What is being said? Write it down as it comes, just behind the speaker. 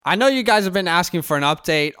I know you guys have been asking for an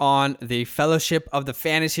update on the Fellowship of the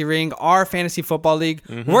Fantasy Ring, our fantasy football league.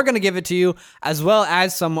 We're going to give it to you, as well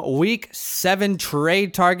as some Week 7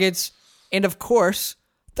 trade targets. And of course,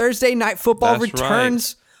 Thursday Night Football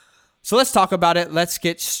returns. Right. So let's talk about it. Let's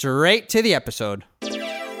get straight to the episode.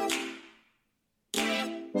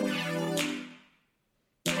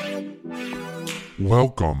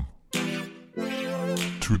 Welcome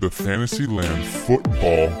to the Fantasyland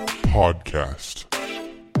Football Podcast.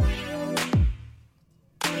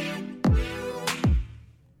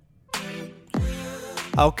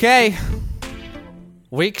 Okay,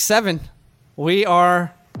 Week 7. We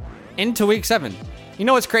are into Week 7. You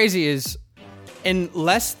know what's crazy is in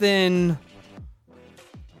less than...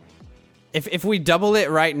 If we double it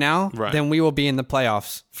right now, then we will be in the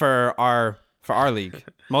playoffs for our league.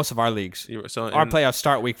 Most of our leagues. Our playoffs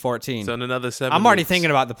start Week 14. So in another 7 I'm already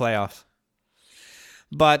thinking about the playoffs.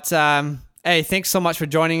 But, hey, thanks so much for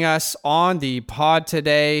joining us on the pod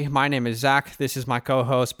today. My name is Zach. This is my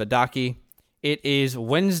co-host, Badaki. It is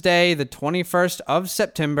Wednesday, the 21st of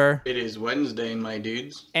September. It is Wednesday, my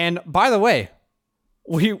dudes. And by the way,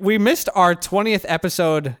 we missed our 20th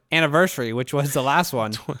episode anniversary, which was the last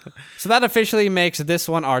one. So that officially makes this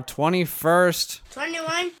one our 21st.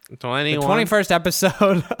 21. The 21st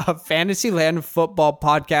episode of Fantasyland Football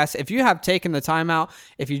Podcast. If you have taken the time out,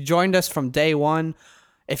 if you joined us from day one,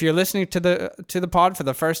 if you're listening to the pod for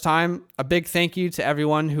the first time, a big thank you to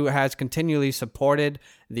everyone who has continually supported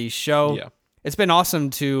the show. Yeah. It's been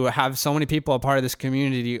awesome to have so many people a part of this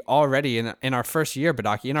community already in our first year,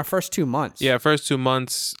 Badaki, in our first 2 months. Yeah, first 2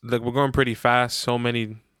 months. Look, we're going pretty fast. So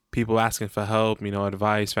many people asking for help,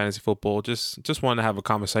 advice, fantasy football. Just want to have a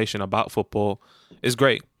conversation about football. It's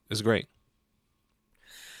great. It's great.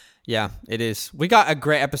 Yeah, it is. We got a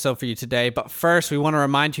great episode for you today, but first we want to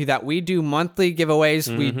remind you that we do monthly giveaways.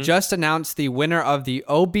 Mm-hmm. We just announced the winner of the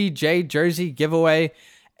OBJ jersey giveaway.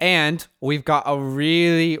 And we've got a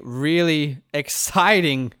really, really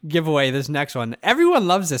exciting giveaway this next one. Everyone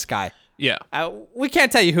loves this guy. Yeah. We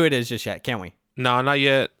can't tell you who it is just yet, can we? No, not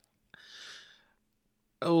yet.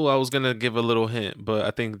 Oh, I was going to give a little hint, but I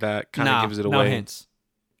think that kind of gives it away. No hints.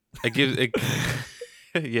 It gives it.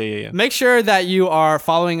 Yeah. Make sure that you are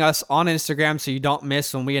following us on Instagram so you don't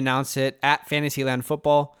miss when we announce it at Fantasyland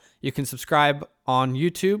Football. You can subscribe on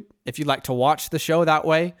YouTube if you'd like to watch the show that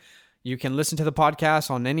way. You can listen to the podcast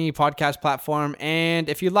on any podcast platform. And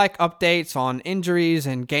if you'd like updates on injuries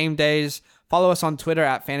and game days, follow us on Twitter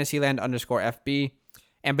at Fantasyland_FB.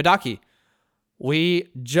 And Badaki, we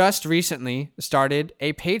just recently started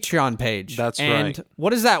a Patreon page. That's and right.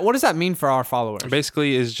 What does that mean for our followers?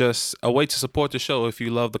 Basically, it's just a way to support the show. If you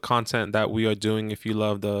love the content that we are doing, if you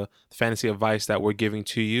love the fantasy advice that we're giving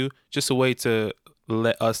to you, just a way to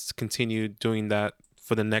let us continue doing that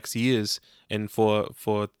for the next years and for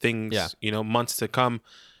things, months to come.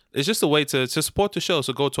 It's just a way to support the show.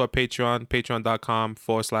 So go to our Patreon,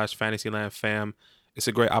 patreon.com/FantasylandFam. It's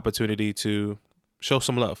a great opportunity to show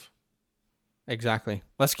some love. Exactly.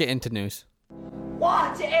 Let's get into news.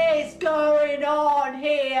 What is going on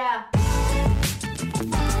here?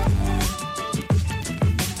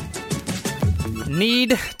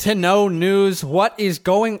 Need to know news. What is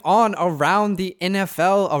going on around the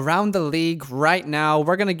NFL, around the league right now?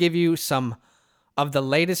 We're going to give you some of the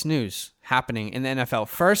latest news happening in the NFL.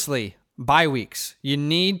 Firstly, bye weeks. You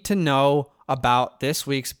need to know about this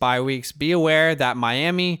week's bye weeks. Be aware that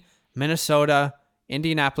Miami, Minnesota,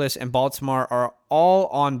 Indianapolis, and Baltimore are all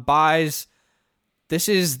on byes. This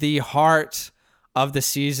is the heart of the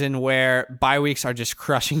season where bye weeks are just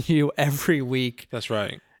crushing you every week. That's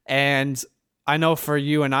right. And I know for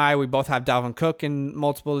you and I, we both have Dalvin Cook in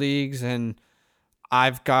multiple leagues, and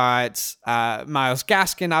I've got Myles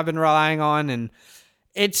Gaskin I've been relying on, and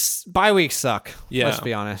it's bye weeks suck. Yeah, let's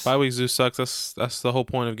be honest. Bye weeks do suck. That's the whole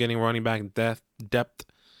point of getting running back depth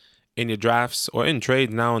in your drafts or in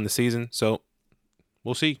trade now in the season. So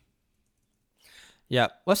we'll see. Yeah,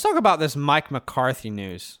 let's talk about this Mike McCarthy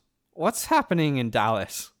news. What's happening in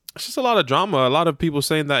Dallas? It's just a lot of drama. A lot of people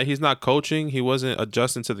saying that he's not coaching. He wasn't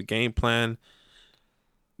adjusting to the game plan.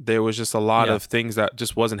 There was just a lot of things that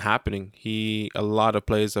just wasn't happening. A lot of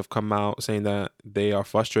players have come out saying that they are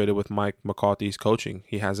frustrated with Mike McCarthy's coaching.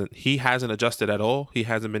 He hasn't adjusted at all. He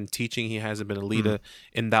hasn't been teaching. He hasn't been a leader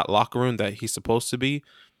in that locker room that he's supposed to be.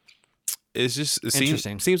 It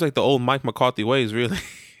seems like the old Mike McCarthy ways, really.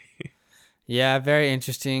 Yeah, very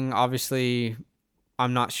interesting. Obviously,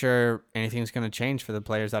 I'm not sure anything's going to change for the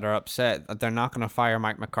players that are upset. They're not going to fire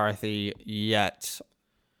Mike McCarthy yet.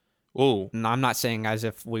 Oh, no, I'm not saying as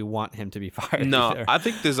if we want him to be fired. No, either. I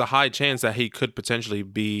think there's a high chance that he could potentially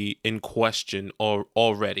be in question or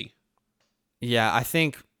already. Yeah, I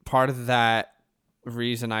think part of that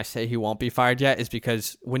reason I say he won't be fired yet is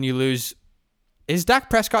because when you lose, is Dak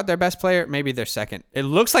Prescott their best player? Maybe their second. It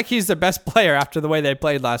looks like he's their best player after the way they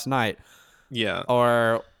played last night. Yeah.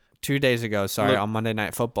 Or 2 days ago, Look, on Monday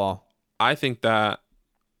Night Football. I think that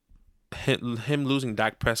him losing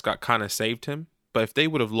Dak Prescott kind of saved him. But if they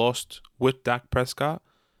would have lost with Dak Prescott,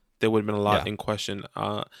 there would have been a lot in question.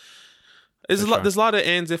 There's a lot of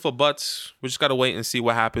ands, if or buts. We just got to wait and see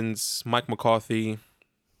what happens. Mike McCarthy.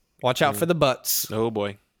 Watch out for the butts. Oh,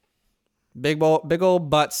 boy. Big old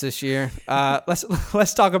butts this year.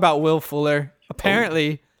 Let's talk about Will Fuller.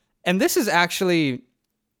 Apparently, and this is actually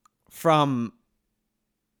from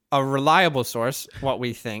a reliable source, what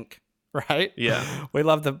we think, right? Yeah. We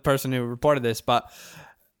love the person who reported this, but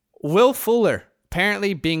Will Fuller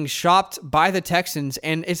apparently being shopped by the Texans,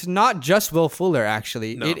 and it's not just Will Fuller,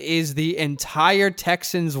 actually. No. It is the entire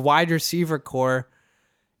Texans wide receiver core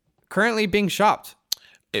currently being shopped.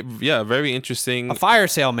 Very interesting. A fire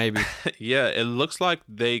sale, maybe. Yeah, it looks like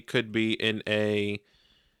they could be in a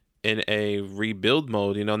rebuild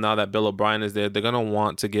mode. Now that Bill O'Brien is there, they're gonna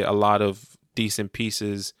want to get a lot of decent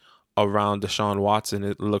pieces around Deshaun Watson.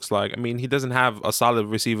 It looks like. I mean, he doesn't have a solid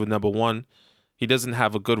receiver number one. He doesn't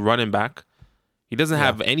have a good running back. He doesn't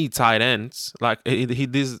have any tight ends. Like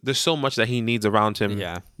there's so much that he needs around him.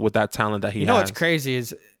 Yeah. With that talent that he has. You know what's crazy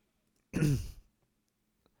is.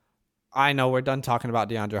 I know we're done talking about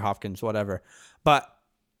DeAndre Hopkins, whatever. But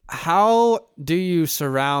how do you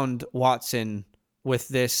surround Watson with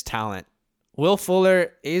this talent? Will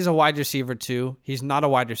Fuller is a wide receiver 2. He's not a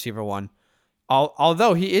wide receiver 1.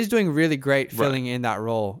 Although he is doing really great filling in that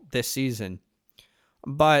role this season.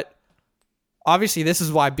 But obviously this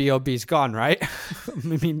is why B.O.B.'s gone, right?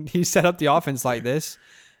 I mean, he set up the offense like this.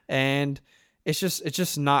 And it's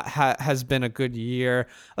just not has been a good year.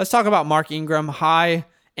 Let's talk about Mark Ingram. High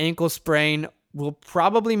ankle sprain, will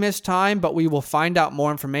probably miss time, but we will find out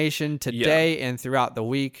more information today and throughout the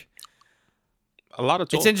week. A lot of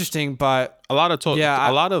talk. It's interesting, but a lot of talk. Yeah,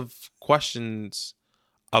 a lot of questions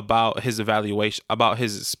about his evaluation, about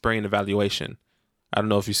his sprain evaluation. I don't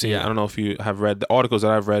know if you've seen. I don't know if you have read the articles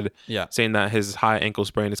that I've read. Saying that his high ankle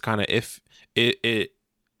sprain is kind of it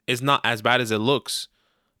is not as bad as it looks,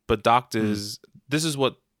 but doctors. This is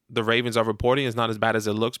what the Ravens are reporting. It's not as bad as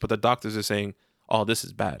it looks, but the doctors are saying, oh, this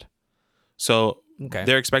is bad. So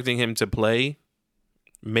they're expecting him to play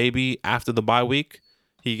maybe after the bye week.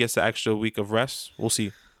 He gets the extra week of rest. We'll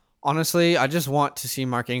see. Honestly, I just want to see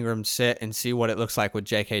Mark Ingram sit and see what it looks like with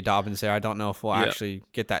J.K. Dobbins there. I don't know if we'll actually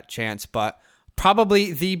get that chance, but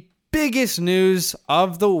probably the biggest news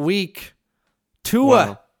of the week, Tua.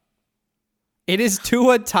 Wow. It is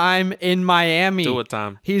Tua time in Miami. Tua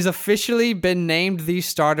time. He's officially been named the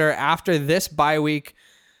starter after this bye week.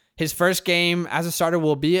 His first game as a starter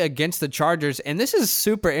will be against the Chargers. And this is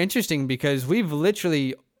super interesting because we've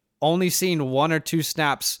literally only seen 1 or 2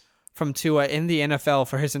 snaps from Tua in the NFL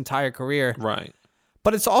for his entire career. Right.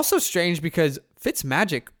 But it's also strange because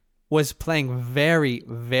Fitzmagic was playing very,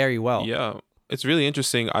 very well. Yeah. It's really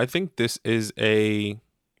interesting. I think this is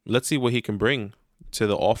let's see what he can bring to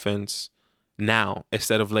the offense now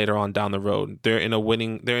instead of later on down the road. They're in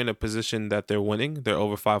a position that they're winning. They're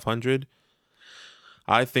over 500.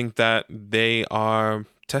 I think that they are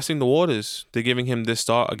testing the waters. They're giving him this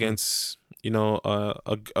start against,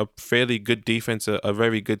 a fairly good defense, a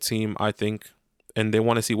very good team, I think. And they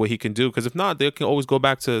want to see what he can do. Because if not, they can always go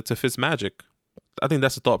back to Fitzmagic. I think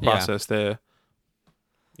that's the thought process there.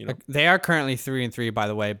 They are currently 3-3, by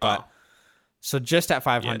the way. But so just at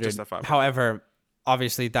 500. Yeah, just at 500. However,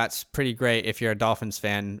 obviously that's pretty great if you're a Dolphins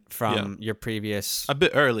fan from your previous a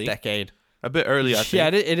bit early decade. A bit early, I think. Yeah,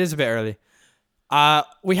 it is a bit early.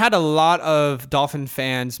 We had a lot of Dolphin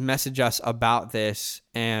fans message us about this,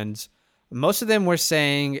 and most of them were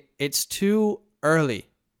saying it's too early.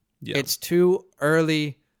 Yeah. It's too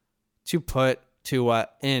early to put Tua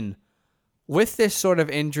in. With this sort of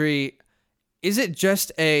injury, is it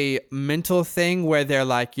just a mental thing where they're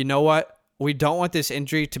like, you know what? We don't want this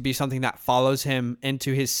injury to be something that follows him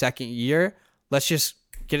into his second year. Let's just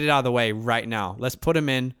get it out of the way right now. Let's put him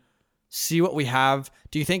in. See what we have.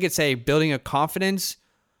 Do you think it's a building of confidence?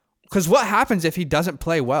 Because what happens if he doesn't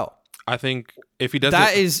play well? I think if he doesn't,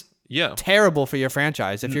 that is terrible for your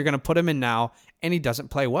franchise. If you're going to put him in now and he doesn't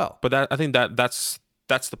play well, but I think that's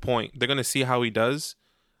the point. They're going to see how he does,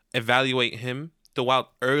 evaluate him throughout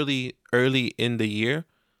early in the year.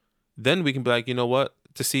 Then we can be like, you know what,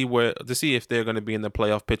 to see if they're going to be in the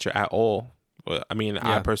playoff picture at all. Well, I mean,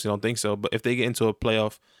 I personally don't think so. But if they get into a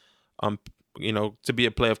playoff, to be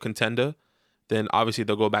a playoff contender, then obviously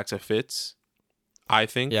they'll go back to Fitz, I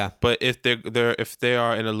think. Yeah. But if they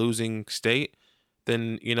are in a losing state,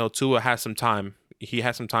 then Tua has some time. He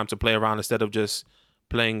has some time to play around instead of just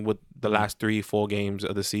playing with the last 3-4 games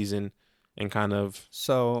of the season and kind of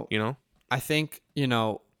I think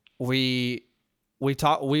we've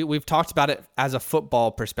talked about it as a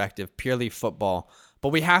football perspective, purely football, but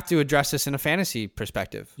we have to address this in a fantasy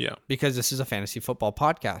perspective. Yeah, because this is a fantasy football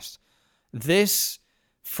podcast. This,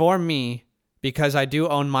 for me, because I do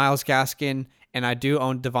own Myles Gaskin and I do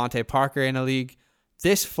own Devontae Parker in a league,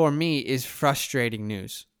 this for me is frustrating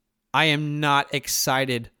news. I am not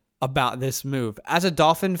excited about this move. As a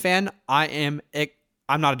Dolphin fan, I'm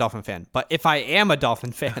not a Dolphin fan, but if I am a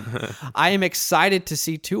Dolphin fan, I am excited to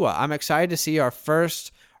see Tua. I'm excited to see our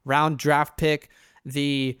first round draft pick.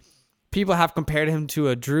 The people have compared him to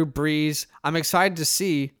a Drew Brees. I'm excited to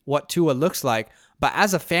see what Tua looks like. But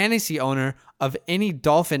as a fantasy owner of any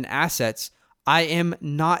Dolphin assets, I am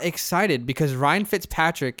not excited because Ryan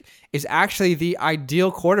Fitzpatrick is actually the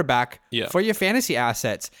ideal quarterback for your fantasy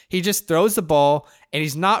assets. He just throws the ball and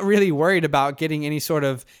he's not really worried about getting any sort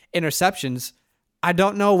of interceptions. I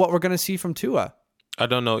don't know what we're going to see from Tua. I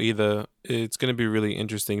don't know either. It's going to be really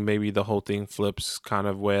interesting. Maybe the whole thing flips kind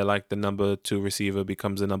of where like the number 2 receiver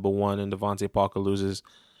becomes the number 1 and Devontae Parker loses,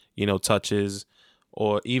 touches,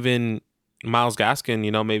 or even Myles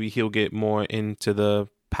Gaskin, maybe he'll get more into the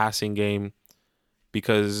passing game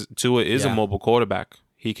because Tua is a mobile quarterback.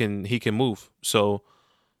 He can move. So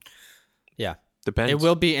yeah, depends. It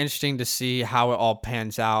will be interesting to see how it all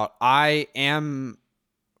pans out. I am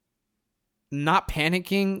not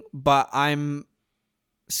panicking, but I'm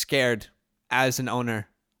scared as an owner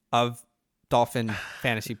of Dolphin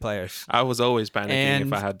fantasy players. I was always panicking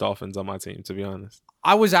if I had Dolphins on my team, to be honest.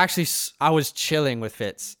 I was chilling with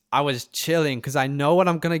Fitz. I was chilling because I know what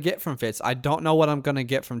I'm going to get from Fitz. I don't know what I'm going to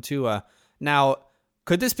get from Tua. Now,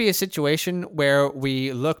 could this be a situation where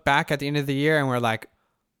we look back at the end of the year and we're like,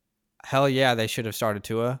 hell yeah, they should have started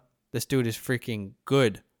Tua. This dude is freaking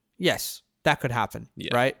good. Yes, that could happen,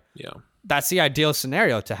 right? Yeah. That's the ideal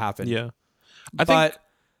scenario to happen. Yeah. I think...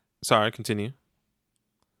 Sorry, continue.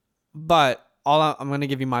 But I'm going to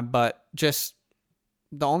give you my but. Just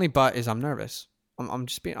the only but is I'm nervous. I'm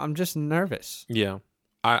just nervous. Yeah.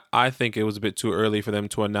 I think it was a bit too early for them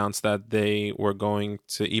to announce that they were going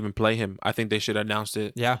to even play him. I think they should have announced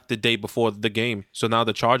it the day before the game. So now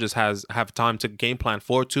the Chargers have time to game plan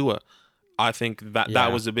for Tua. I think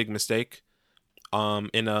that was a big mistake.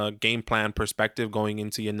 In a game plan perspective going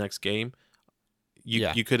into your next game,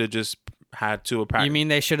 you could have just had Tua practice. You mean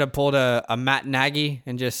they should have pulled a Matt Nagy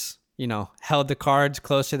and just held the cards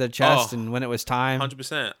close to their chest and when it was time?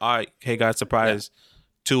 100%. All right, hey guys, surprise,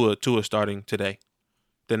 Tua starting today.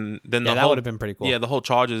 Then the that would have been pretty cool. Yeah, the whole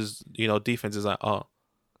Chargers, defense is like,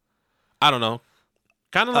 I don't know,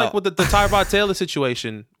 kind of like with the Tyrod Taylor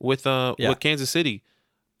situation with Kansas City.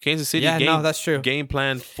 Kansas City, that's true. Game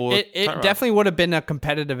plan for it definitely would have been a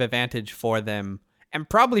competitive advantage for them, and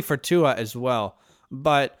probably for Tua as well.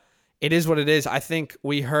 But it is what it is. I think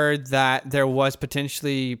we heard that there was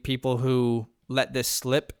potentially people who let this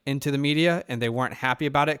slip into the media, and they weren't happy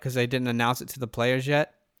about it because they didn't announce it to the players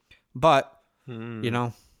yet. But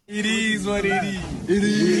it is what it is. It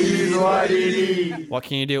is what it is. What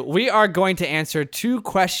can you do? We are going to answer 2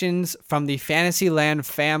 questions from the Fantasyland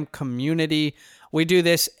fam community. We do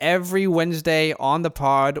this every Wednesday on the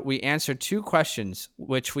pod. We answer 2 questions,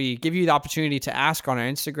 which we give you the opportunity to ask on our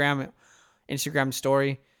Instagram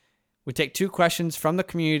story. We take 2 questions from the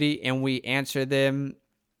community and we answer them.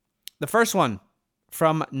 The first one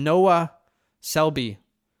from Noah Selby.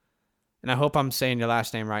 And I hope I'm saying your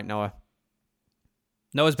last name right, Noah.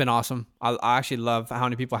 Noah's been awesome. I actually love how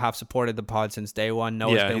many people have supported the pod since day one.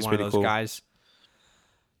 Noah's been one of those guys.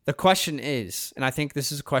 The question is, and I think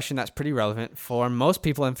this is a question that's pretty relevant for most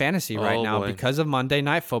people in fantasy right now because of Monday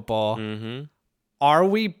Night Football. Mm-hmm. Are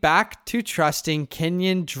we back to trusting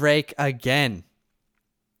Kenyon Drake again?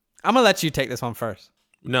 I'm going to let you take this one first.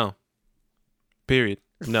 No. Period.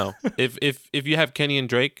 No. if you have Kenyon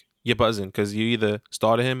Drake, you're buzzing because you either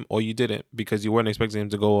started him or you didn't because you weren't expecting him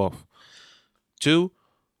to go off. 2,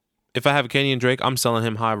 if I have Kenyon Drake, I'm selling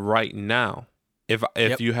him high right now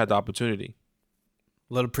if you had the opportunity.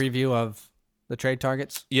 Little preview of the trade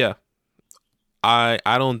targets. Yeah. I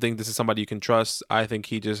don't think this is somebody you can trust. I think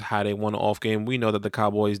he just had a one-off game. We know that the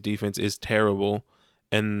Cowboys defense is terrible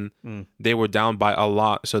and they were down by a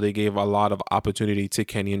lot, so they gave a lot of opportunity to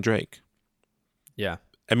Kenyon Drake. Yeah.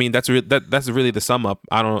 I mean, that's really the sum up.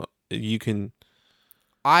 I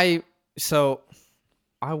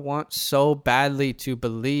want so badly to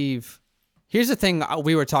believe. Here's the thing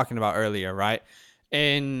we were talking about earlier, right?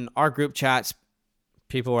 In our group chats,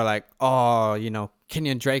 people were like, oh,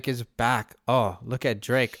 Kenyon Drake is back. Oh, look at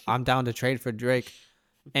Drake. I'm down to trade for Drake.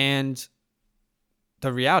 And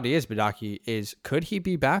the reality is, Badaki, could he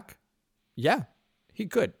be back? Yeah, he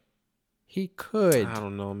could. He could. I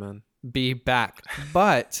don't know, man. Be back.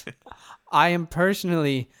 But I am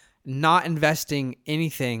personally not investing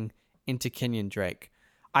anything into Kenyon Drake.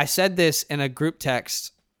 I said this in a group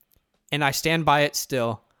text, and I stand by it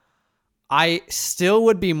still. I still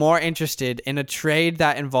would be more interested in a trade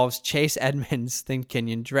that involves Chase Edmonds than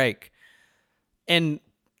Kenyon Drake. And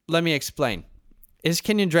let me explain. Is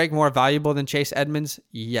Kenyon Drake more valuable than Chase Edmonds?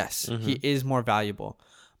 Yes, he is more valuable.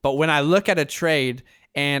 But when I look at a trade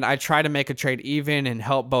and I try to make a trade even and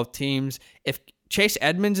help both teams, if Chase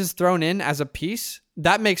Edmonds is thrown in as a piece,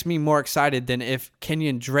 that makes me more excited than if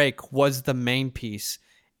Kenyon Drake was the main piece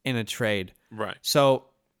in a trade. Right. So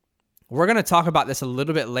we're going to talk about this a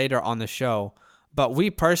little bit later on the show, but we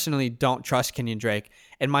personally don't trust Kenyon Drake.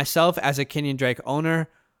 And myself, as a Kenyon Drake owner,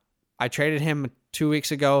 I traded him 2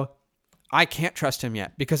 weeks ago. I can't trust him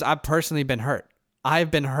yet because I've personally been hurt.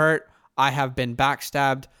 I've been hurt. I have been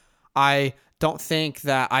backstabbed. I don't think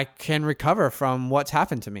that I can recover from what's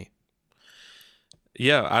happened to me.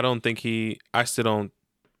 Yeah, I still don't.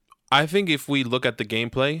 I think if we look at the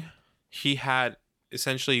gameplay, he had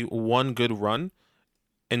essentially one good run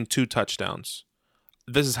and 2 touchdowns.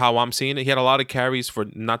 This is how I'm seeing it. He had a lot of carries for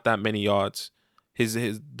not that many yards.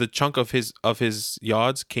 The chunk of his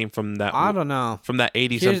yards came from that. I don't know. From that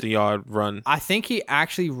 80-something yard run. I think he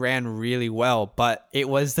actually ran really well, but it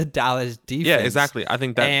was the Dallas defense. Yeah, exactly. I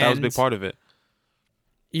think that was a big part of it.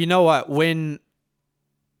 You know what? When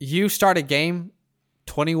you start a game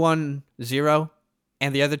 21-0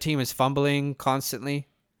 and the other team is fumbling constantly,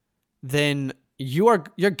 then your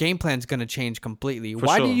game plan is going to change completely.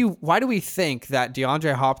 Why do we think that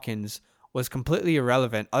DeAndre Hopkins was completely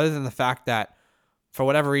irrelevant other than the fact that for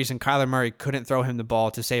whatever reason Kyler Murray couldn't throw him the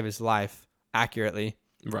ball to save his life accurately?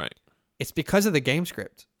 Right. It's because of the game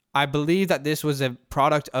script. I believe that this was a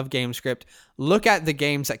product of game script. Look at the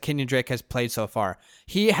games that Kenyon Drake has played so far.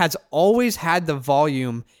 He has always had the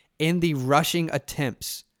volume in the rushing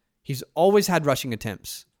attempts. He's always had rushing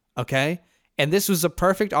attempts, okay? And this was a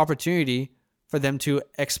perfect opportunity for them to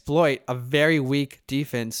exploit a very weak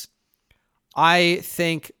defense. I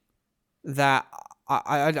think that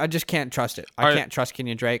I just can't trust it. I can't trust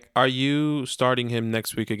Kenyon Drake. Are you starting him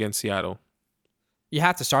next week against Seattle? You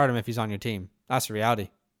have to start him if he's on your team. That's the reality.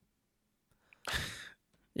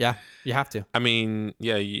 Yeah, you have to. I mean,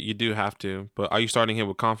 yeah, you do have to. But are you starting him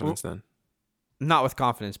with confidence then? Not with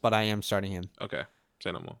confidence, but I am starting him. Okay.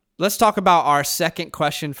 Say no more. Let's talk about our second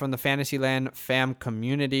question from the Fantasyland fam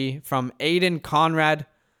community from Aiden Conrad.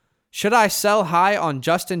 Should I sell high on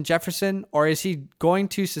Justin Jefferson, or is he going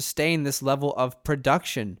to sustain this level of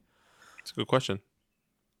production? It's a good question.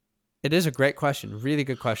 It is a great question. Really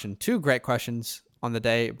good question. 2 great questions on the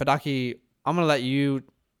day. Badaki, I'm going to let you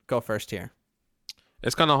go first here.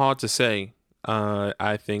 It's kind of hard to say.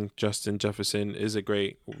 I think Justin Jefferson is a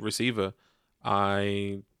great receiver.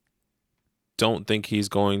 I don't think he's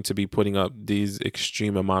going to be putting up these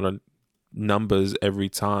extreme amount of numbers every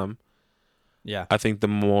time. Yeah. I think the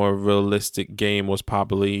more realistic game was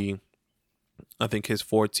probably, I think his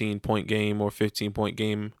 14-point game or 15-point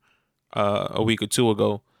game a week or 2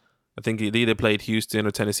 ago. I think he either played Houston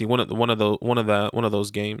or Tennessee, one of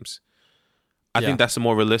those games. I think that's the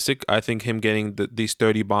more realistic. I think him getting these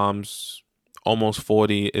 30 bombs, almost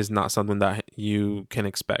 40, is not something that you can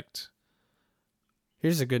expect.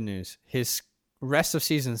 Here's the good news. His rest of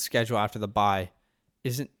season schedule after the bye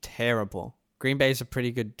isn't terrible. Green Bay's a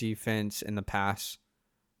pretty good defense in the past.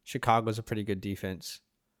 Chicago's a pretty good defense.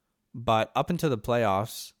 But up into the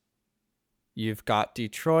playoffs, you've got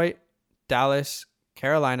Detroit, Dallas,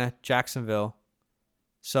 Carolina, Jacksonville.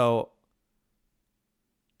 So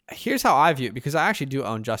here's how I view it, because I actually do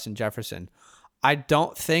own Justin Jefferson. I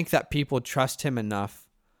don't think that people trust him enough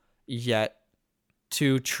yet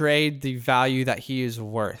to trade the value that he is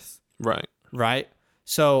worth. Right?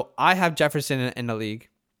 So I have Jefferson in the league,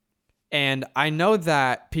 and I know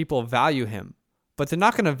that people value him, but they're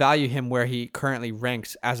not going to value him where he currently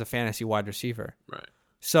ranks as a fantasy wide receiver. Right.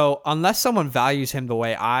 So unless someone values him the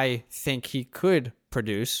way I think he could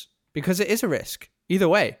produce, because it is a risk. Either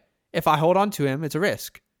way, if I hold on to him, it's a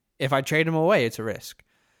risk. If I trade him away, it's a risk.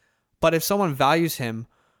 But if someone values him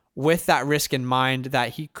with that risk in mind that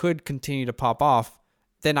he could continue to pop off,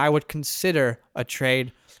 then I would consider a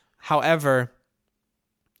trade. However,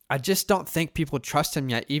 I just don't think people trust him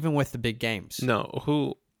yet, even with the big games.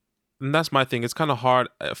 No, and that's my thing. It's kind of hard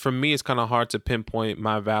for me. It's kind of hard to pinpoint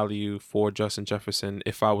my value for Justin Jefferson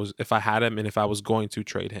if I had him and if I was going to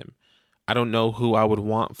trade him. I don't know who I would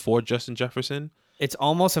want for Justin Jefferson. It's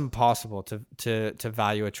almost impossible to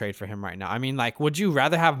value a trade for him right now. I mean, like, would you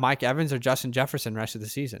rather have Mike Evans or Justin Jefferson rest of the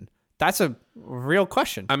season? That's a real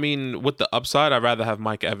question. I mean, with the upside, I'd rather have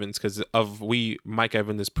Mike Evans because Mike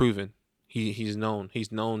Evans is proven. He's known.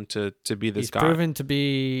 He's known to be this guy. He's proven to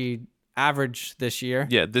be average this year.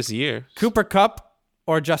 Yeah, this year. Cooper Kupp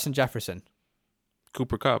or Justin Jefferson?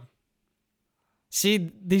 Cooper Kupp.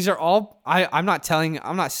 See, these are all. I'm not saying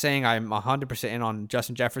I'm 100% in on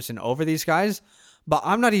Justin Jefferson over these guys, but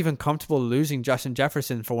I'm not even comfortable losing Justin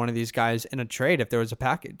Jefferson for one of these guys in a trade if there was a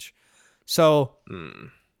package. So.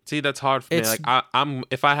 See, that's hard for me. Like I'm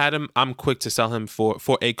if I had him, I'm quick to sell him for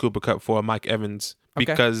a Cooper Kupp for a Mike Evans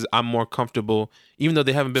because I'm more comfortable, even though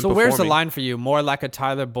they haven't been. So where's the line for you? More like a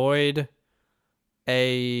Tyler Boyd,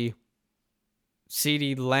 a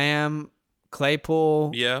CeeDee Lamb,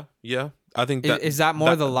 Claypool. Yeah. I think that is that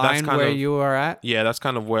more the line where you are at. Yeah, that's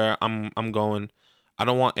kind of where I'm going. I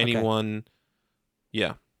don't want anyone. Okay.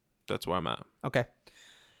 Yeah, that's where I'm at. Okay,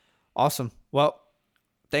 awesome. Well.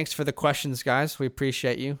 Thanks for the questions, guys. We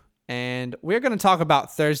appreciate you. And we're going to talk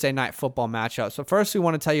about Thursday night football matchups. So first, we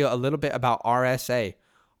want to tell you a little bit about RSA.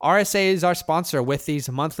 RSA is our sponsor with these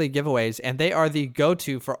monthly giveaways, and they are the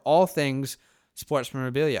go-to for all things sports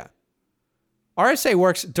memorabilia. RSA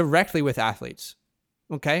works directly with athletes,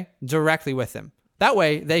 okay? Directly with them. That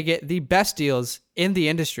way, they get the best deals in the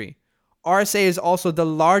industry. RSA is also the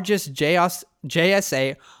largest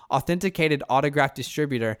JSA authenticated autograph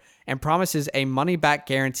distributor and promises a money-back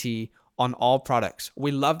guarantee on all products.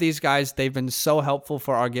 We love these guys. They've been so helpful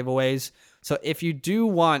for our giveaways. So if you do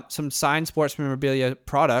want some signed sports memorabilia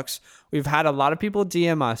products, we've had a lot of people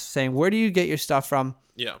DM us saying, where do you get your stuff from?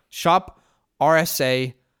 Yeah.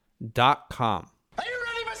 ShopRSA.com. Are you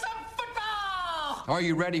ready for some football? Are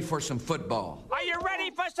you ready for some football? Are you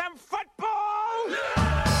ready for some football?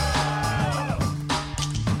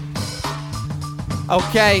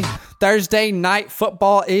 Okay, Thursday night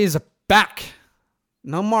football is back.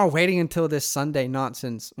 No more waiting until this Sunday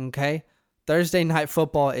nonsense, okay? Thursday night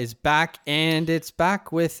football is back, and it's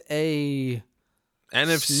back with a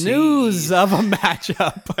NFC snooze of a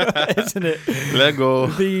matchup, isn't it? Let go.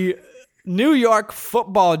 The New York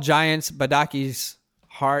Football Giants, Badaki's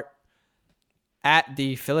heart, at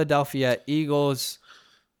the Philadelphia Eagles.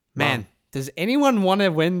 Man, does anyone want to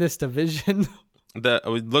win this division?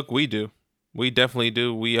 Look, we do. We definitely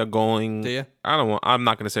do. We are going. Do you? I'm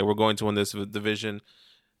not going to say we're going to win this division.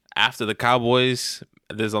 After the Cowboys,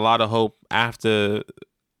 there's a lot of hope. After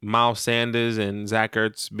Miles Sanders and Zach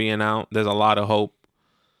Ertz being out, there's a lot of hope.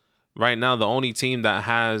 Right now, the only team that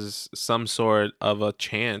has some sort of a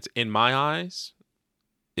chance, in my eyes,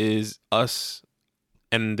 is us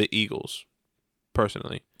and the Eagles,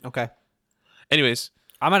 personally. Okay. Anyways.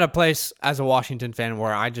 I'm at a place as a Washington fan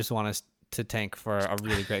where I just want us to tank for a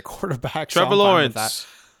really great quarterback. Trevor Lawrence.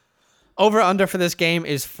 Over-under for this game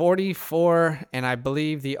is 44, and I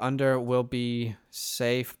believe the under will be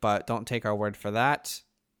safe, but don't take our word for that.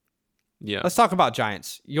 Yeah. Let's talk about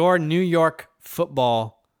Giants. Your New York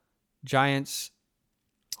Football Giants.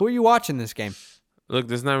 Who are you watching this game? Look,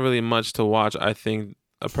 there's not really much to watch. I think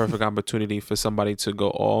a perfect opportunity for somebody to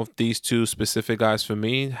go off. These two specific guys for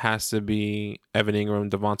me has to be Evan Ingram,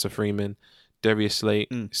 Devonta Freeman, Darius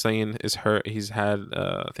Slayton is hurt. He's had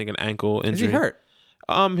I think an ankle injury. Is he hurt?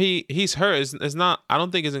 He's hurt. It's not. I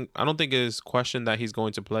don't think it's question that he's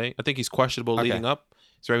going to play. I think he's questionable leading up.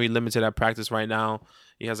 He's very limited at practice right now.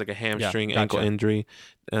 He has like a hamstring ankle injury.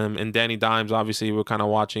 And Danny Dimes, obviously, we're kind of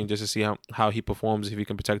watching just to see how he performs, if he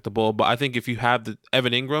can protect the ball. But I think if you have the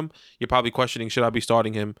Evan Ingram, you're probably questioning, should I be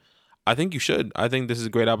starting him? I think you should. I think this is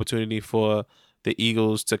a great opportunity for the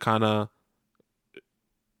Eagles to kind of,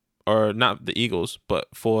 or not the Eagles, but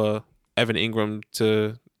for Evan Ingram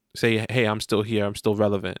to say, hey, I'm still here. I'm still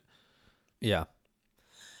relevant. Yeah.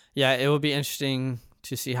 Yeah, it will be interesting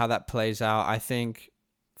to see how that plays out. I think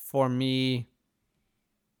for me,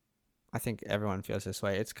 I think everyone feels this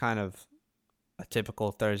way. It's kind of a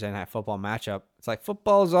typical Thursday night football matchup. It's like,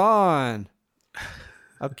 football's on.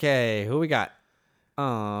 Okay, who we got?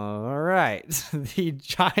 All right. The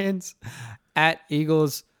Giants at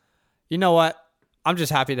Eagles. You know what? I'm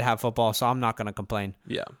just happy to have football, so I'm not going to complain.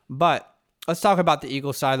 Yeah. But let's talk about the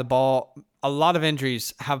Eagles side of the ball. A lot of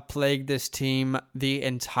injuries have plagued this team the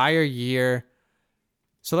entire year.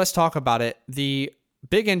 So let's talk about it. The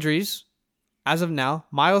big injuries, as of now,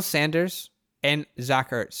 Miles Sanders and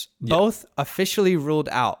Zach Ertz, both officially ruled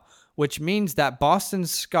out, which means that Boston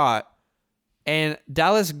Scott and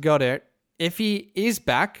Dallas Goedert, if he is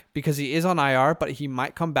back, because he is on IR, but he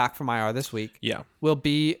might come back from IR this week, will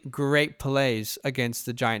be great plays against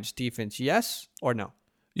the Giants defense. Yes or no?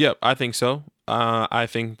 Yep, I think so. I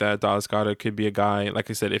think that Dallas Goedert could be a guy, like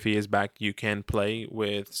I said, if he is back, you can play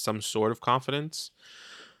with some sort of confidence.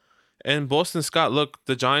 And Boston Scott, look,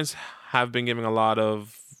 the Giants have been giving a lot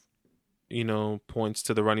of, points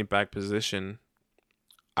to the running back position.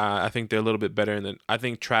 I think they're a little bit better. And I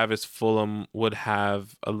think Travis Fulgham would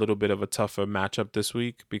have a little bit of a tougher matchup this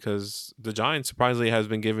week because the Giants surprisingly has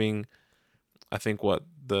been giving, I think,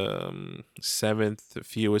 the 7th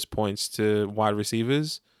fewest points to wide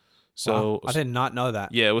receivers. So wow, I did not know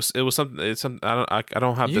that. Yeah, it was something. It's something. I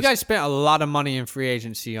don't have. You guys spent a lot of money in free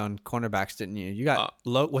agency on cornerbacks, didn't you? You got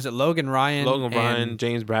was it Logan Ryan? Logan Ryan,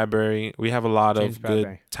 James Bradbury. We have a lot of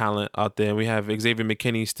good talent out there. We have Xavier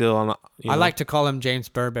McKinney still on. I like to call him James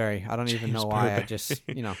Burberry. I don't even know why. I just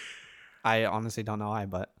I honestly don't know why,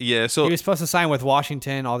 but yeah. So he was supposed to sign with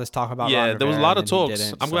Washington. All this talk about Ron there was a lot of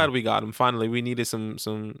talks. I'm so. glad we got him finally. We needed some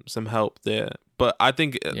help there, but I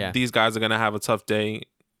think these guys are gonna have a tough day.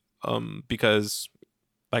 Because,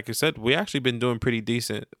 like I said, we actually been doing pretty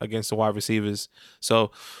decent against the wide receivers.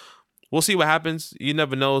 So we'll see what happens. You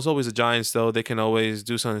never know. It's always the Giants, though. They can always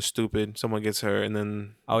do something stupid. Someone gets hurt, and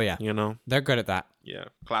then they're good at that. Yeah,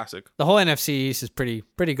 classic. The whole NFC East is pretty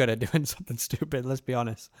good at doing something stupid. Let's be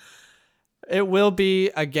honest. It will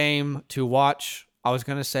be a game to watch. I was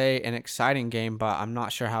gonna say an exciting game, but I'm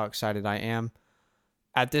not sure how excited I am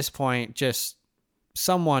at this point. Just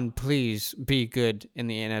someone please be good in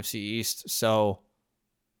the NFC East so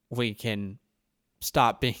we can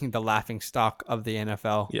stop being the laughing stock of the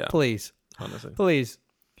NFL. Yeah. Please. Honestly. Please.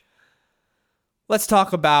 Let's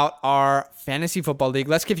talk about our fantasy football league.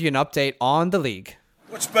 Let's give you an update on the league.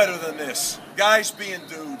 What's better than this? Guys being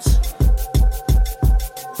dudes.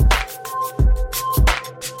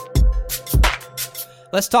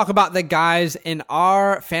 Let's talk about the guys in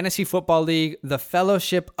our fantasy football league, the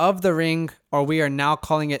Fellowship of the Ring, or we are now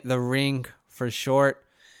calling it the Ring for short.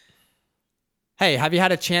 Hey, have you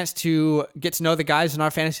had a chance to get to know the guys in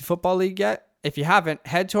our fantasy football league yet? If you haven't,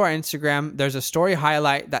 head to our Instagram. There's a story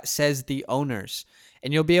highlight that says the owners,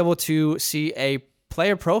 and you'll be able to see a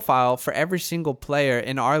player profile for every single player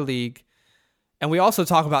in our league. And we also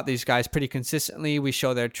talk about these guys pretty consistently. We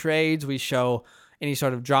show their trades. We show any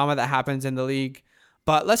sort of drama that happens in the league.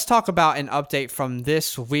 But let's talk about an update from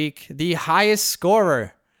this week. The highest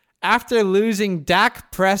scorer after losing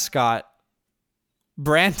Dak Prescott,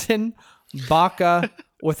 Brandon Baca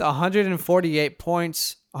with 148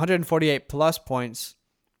 points, 148 plus points.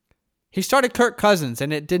 He started Kirk Cousins,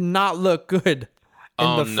 and it did not look good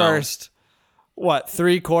in the first,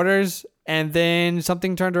 3 quarters, and then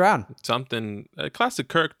something turned around. Classic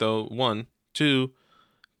Kirk, though, 1. 2,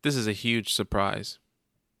 this is a huge surprise.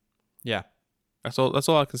 Yeah. That's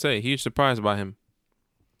all I can say. Huge surprise by him.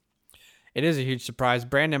 It is a huge surprise.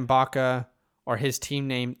 Brandon Baca, or his team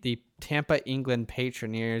name, the Tampa England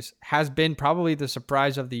Patrioteers, has been probably the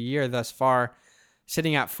surprise of the year thus far,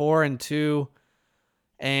 sitting at 4-2.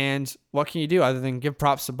 And what can you do other than give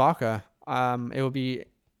props to Baca? It will be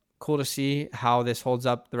cool to see how this holds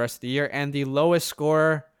up the rest of the year. And the lowest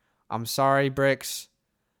scorer, I'm sorry, Bricks,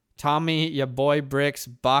 Tommy, your boy Bricks,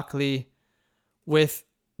 Bockley, with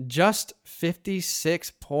just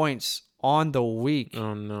 56 points on the week.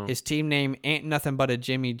 Oh, no. His team name ain't nothing but a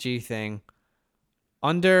Jimmy G thing.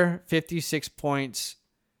 Under 56 points.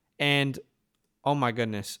 And, oh my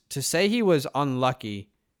goodness, to say he was unlucky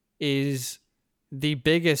is the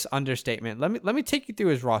biggest understatement. Let me take you through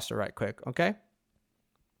his roster right quick, okay?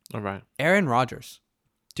 All right. Aaron Rodgers.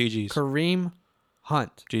 GG's. Kareem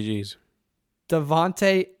Hunt. GG's.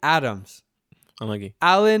 Devontae Adams. Unlucky.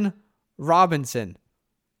 Allen Robinson.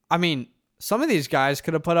 I mean, some of these guys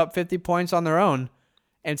could have put up 50 points on their own,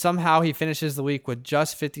 and somehow he finishes the week with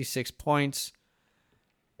just 56 points.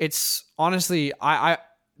 It's honestly,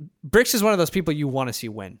 Bricks is one of those people you want to see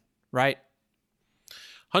win, right?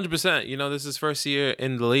 100%. This is his first year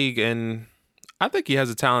in the league, and I think he has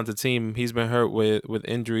a talented team. He's been hurt with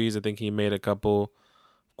injuries. I think he made a couple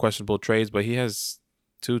questionable trades, but he has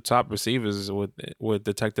 2 top receivers with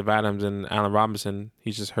Detective Adams and Allen Robinson.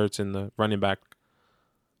 He just hurts in the running back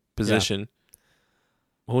position.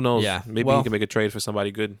 Yeah. Who knows? Yeah. Maybe he can make a trade for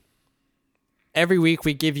somebody good. Every week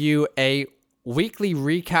we give you a weekly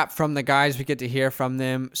recap from the guys. We get to hear from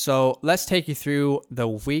them. So let's take you through the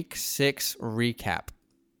week 6 recap.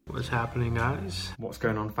 What's happening, guys? What's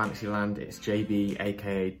going on, Fantasyland? It's JB,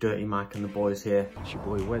 aka Dirty Mike, and the boys here. It's your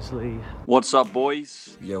boy Wesley. What's up,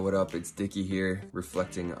 boys? Yo, what up? It's Dickie here,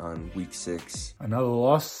 reflecting on week 6. Another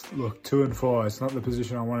loss. Look, 2-4. It's not the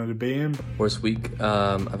position I wanted to be in. Worst week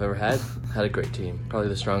I've ever had. Had a great team. Probably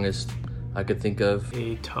the strongest I could think of.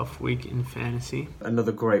 A tough week in fantasy.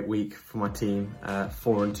 Another great week for my team,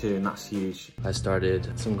 4-2, and that's huge. I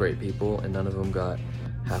started some great people, and none of them got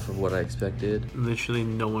half of what I expected. Literally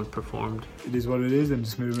no one performed. It is what it is, and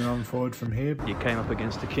just moving on forward from here. You came up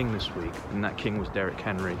against a king this week, and that king was Derrick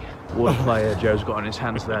Henry. What a player Joe's got on his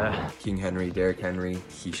hands there. King Henry, Derrick Henry,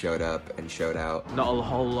 he showed up and showed out. Not a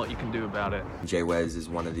whole lot you can do about it. Jay Wez is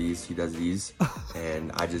one of these, he does these,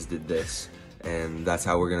 and I just did this. And that's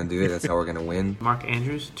how we're going to do it. That's how we're going to win. Mark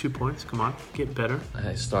Andrews, 2 points. Come on, get better.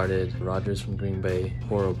 I started Rodgers from Green Bay.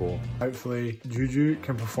 Horrible. Hopefully, Juju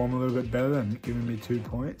can perform a little bit better than giving me 2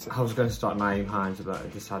 points. I was going to start Nyheim Hines, but I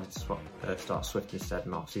decided to start Swift instead,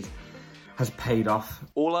 and obviously has paid off.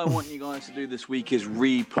 All I want you guys to do this week is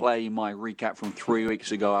replay my recap from 3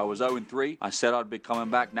 weeks ago. I was 0-3. I said I'd be coming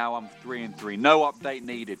back. Now I'm 3-3. No update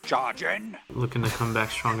needed. Charging. Looking to come back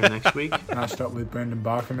stronger next week. Matched up with Brendan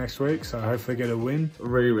Barker next week, so hopefully get a win.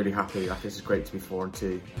 Really, really happy. Like, this is great to be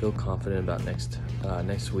 4-2. Feel confident about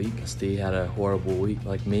next week. Steve had a horrible week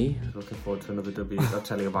like me. Looking forward to another W. I'll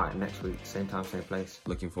tell you about it next week. Same time, same place.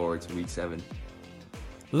 Looking forward to week 7.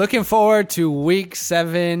 Looking forward to week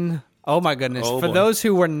 7. Oh my goodness. Oh, For boy. those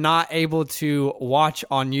who were not able to watch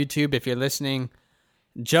on YouTube, if you're listening,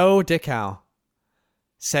 Joe Dickow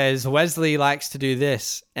says Wesley likes to do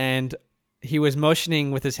this. And he was motioning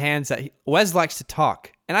with his hands that Wes likes to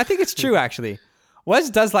talk. And I think it's true, actually. Wes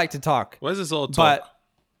does like to talk. Wes is all talk.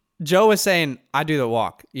 But Joe was saying, I do the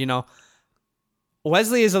walk. You know,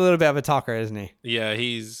 Wesley is a little bit of a talker, isn't he? Yeah,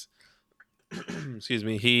 he's... excuse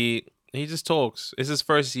me. He just talks. It's his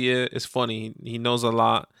first year. It's funny. He knows a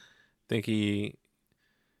lot. I think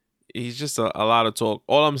he's just a lot of talk.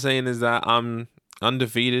 All I'm saying is that I'm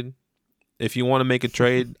undefeated. If you want to make a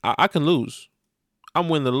trade, I can lose. I'm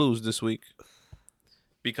willing to lose this week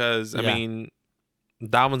because I mean,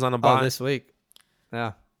 Dalvin's on a bye. Oh, this week,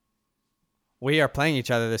 yeah. We are playing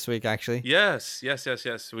each other this week, actually. Yes.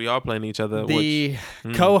 We are playing each other. The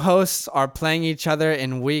co-hosts are playing each other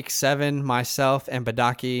in week 7. Myself and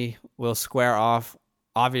Badaki will square off.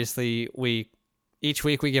 Obviously, each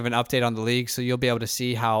week we give an update on the league, so you'll be able to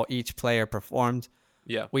see how each player performed.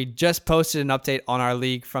 Yeah. We just posted an update on our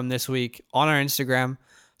league from this week on our Instagram.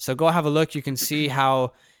 So go have a look. You can see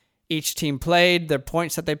how each team played, their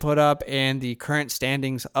points that they put up, and the current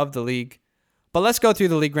standings of the league. But let's go through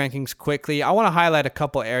the league rankings quickly. I want to highlight a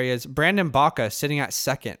couple areas. Brandon Baca sitting at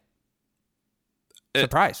 2nd.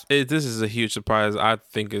 Surprise. This is a huge surprise. I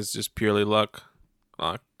think it's just purely luck.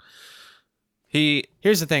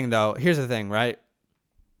 Here's the thing, though. Here's the thing, right?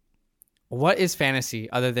 What is fantasy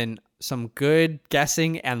other than some good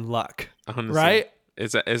guessing and luck? Honestly, right?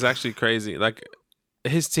 It's actually crazy. Like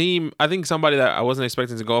his team, I think somebody that I wasn't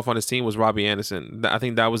expecting to go off on his team was Robbie Anderson. I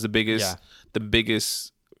think that was the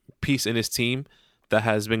biggest piece in his team that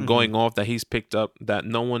has been going off, that he's picked up, that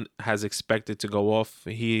no one has expected to go off.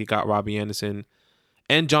 He got Robbie Anderson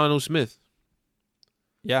and Jonnu Smith.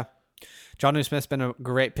 Yeah. Jonnu Smith's been a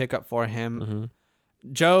great pickup for him.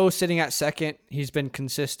 Joe sitting at 2nd. He's been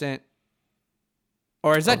consistent.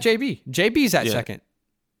 Or is that JB? JB's at 2nd.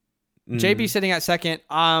 JB sitting at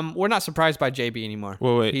 2nd. We're not surprised by JB anymore.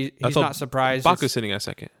 Wait. He's not surprised. Baca's sitting at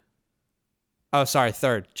 2nd. Oh, sorry,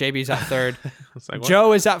 3rd. JB's at 3rd. Like,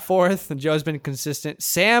 Joe is at 4th. Joe's been consistent.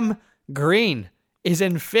 Sam Green is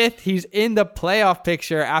in 5th. He's in the playoff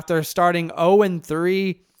picture after starting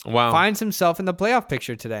 0-3. Wow. Finds himself in the playoff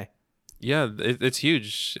picture today. Yeah, it's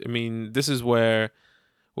huge. I mean, this is where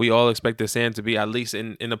we all expected Sam to be, at least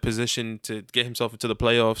in a position to get himself into the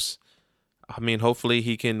playoffs. I mean, hopefully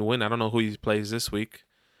he can win. I don't know who he plays this week,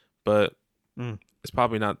 but it's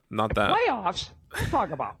probably not that. Playoffs? What are you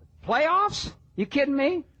talking about? Playoffs? You kidding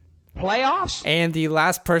me? Playoffs? And the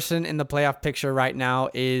last person in the playoff picture right now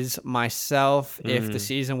is myself. If the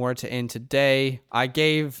season were to end today, I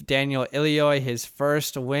gave Daniel Ilioy his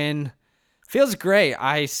first win. Feels great.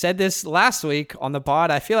 I said this last week on the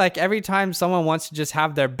pod. I feel like every time someone wants to just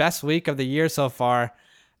have their best week of the year so far,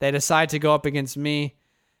 they decide to go up against me.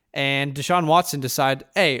 And Deshaun Watson decide,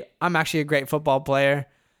 hey, I'm actually a great football player.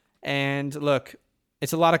 And look,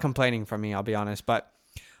 it's a lot of complaining from me, I'll be honest. But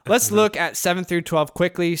let's look at 7 through 12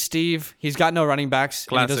 quickly. Steve, he's got no running backs.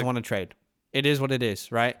 And he doesn't want to trade. It is what it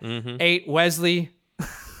is, right? 8, Wesley.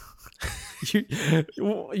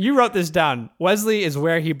 You wrote this down. Wesley is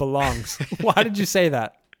where he belongs. Why did you say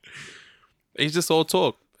that? He's just all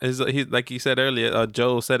talk. He, like you said earlier,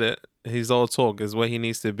 Joe said it. He's all talk is where he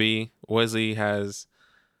needs to be. Wesley has,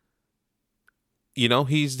 he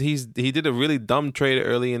did a really dumb trade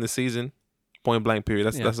early in the season, point blank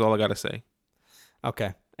period. That's all I gotta say.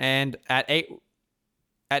 Okay, and at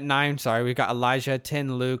 9, we've got Elijah,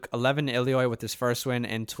 10, Luke, 11, Ilioy with his first win,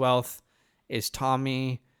 and 12th is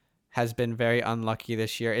Tommy has been very unlucky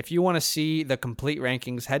this year. If you want to see the complete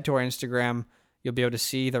rankings, head to our Instagram. You'll be able to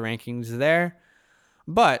see the rankings there.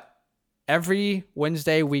 But every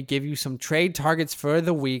Wednesday, we give you some trade targets for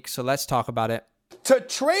the week. So let's talk about it. To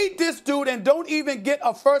trade this dude and don't even get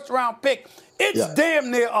a first-round pick, it's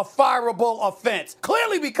damn near a fireable offense.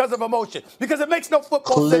 Clearly because of emotion, because it makes no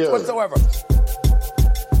football sense whatsoever.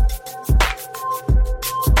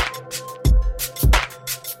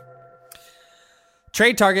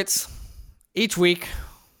 Trade targets. Each week,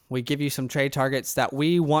 we give you some trade targets that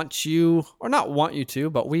we want you, or not want you to,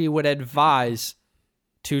 but we would advise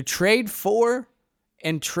to trade for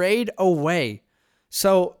and trade away.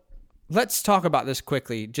 So let's talk about this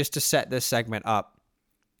quickly just to set this segment up.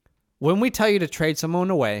 When we tell you to trade someone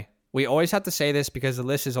away, we always have to say this because the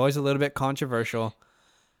list is always a little bit controversial.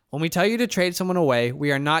 When we tell you to trade someone away,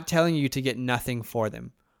 we are not telling you to get nothing for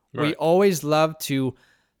them. Right. We always love to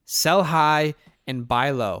sell high and buy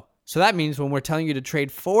low. So that means when we're telling you to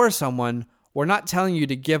trade for someone, we're not telling you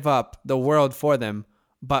to give up the world for them,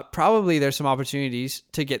 but probably there's some opportunities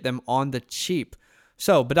to get them on the cheap.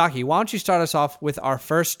 So, Badaki, why don't you start us off with our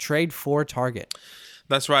first trade for target?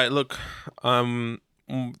 That's right. Look,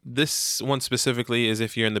 this one specifically is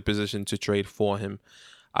if you're in the position to trade for him.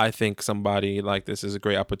 I think somebody like this is a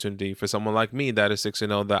great opportunity for someone like me that is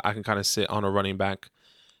 6-0 that I can kind of sit on a running back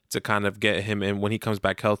to kind of get him in when he comes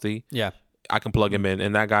back healthy. Yeah. I can plug him in,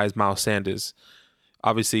 and that guy is Miles Sanders.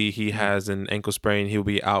 Obviously, he has an ankle sprain. He'll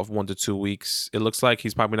be out 1 to 2 weeks. It looks like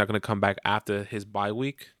he's probably not going to come back after his bye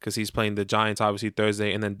week because he's playing the Giants, obviously,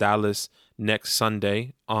 Thursday, and then Dallas next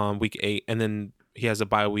Sunday on week 8. And then he has a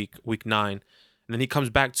bye week, week 9. And then he comes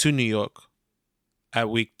back to New York at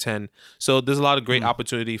week 10. So there's a lot of great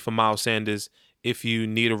opportunity for Miles Sanders if you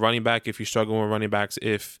need a running back, if you're struggling with running backs,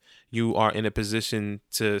 if you are in a position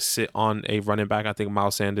to sit on a running back. I think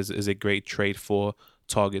Miles Sanders is a great trade for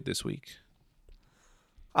target this week.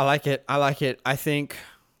 I like it. I think,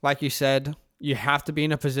 like you said, you have to be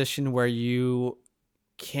in a position where you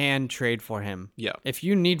can trade for him. Yeah. If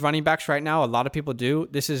you need running backs right now, a lot of people do.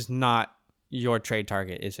 This is not your trade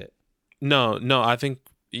target, is it? No. I think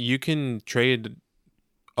you can trade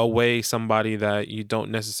away somebody that you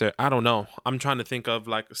don't necessarily... I don't know. I'm trying to think of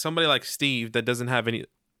like somebody like Steve that doesn't have any...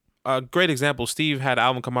 A great example, Steve had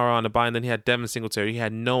Alvin Kamara on the buy, and then he had Devin Singletary. He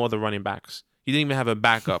had no other running backs. He didn't even have a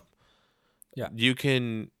backup. Yeah. You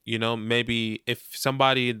can, maybe if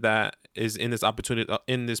somebody that is in this opportunity,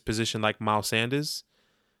 in this position like Miles Sanders,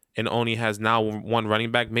 and only has now one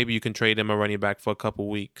running back, maybe you can trade him a running back for a couple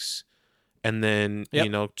weeks, and then,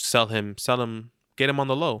 sell him, get him on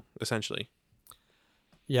the low, essentially.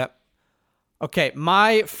 Yep. Okay,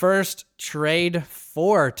 my first trade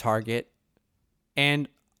for target, and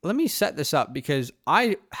let me set this up because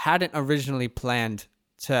I hadn't originally planned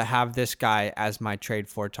to have this guy as my trade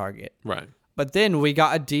for target. Right. But then we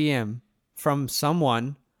got a DM from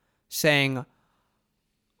someone saying,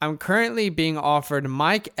 I'm currently being offered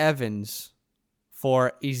Mike Evans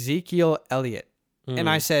for Ezekiel Elliott. And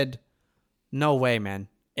I said, no way, man.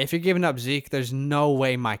 If you're giving up Zeke, there's no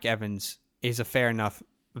way Mike Evans is a fair enough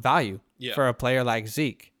value for a player like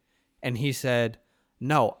Zeke. And he said,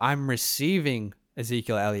 no, I'm receiving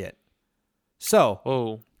Ezekiel Elliott.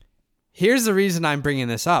 So, here's the reason I'm bringing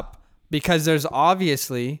this up. Because there's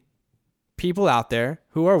obviously people out there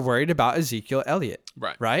who are worried about Ezekiel Elliott.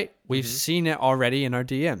 Right? We've seen it already in our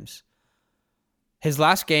DMs. His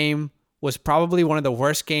last game was probably one of the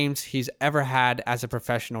worst games he's ever had as a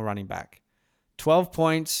professional running back. 12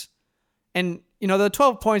 points. And, the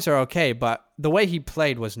 12 points are okay, but the way he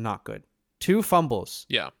played was not good. 2 fumbles.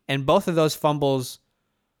 Yeah. And both of those fumbles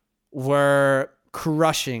were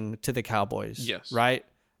crushing to the Cowboys. Yes. Right?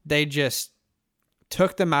 They just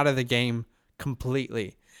took them out of the game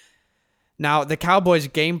completely. Now, the Cowboys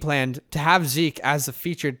game planned to have Zeke as the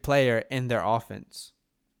featured player in their offense.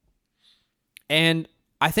 And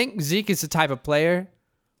I think Zeke is the type of player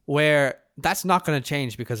where that's not going to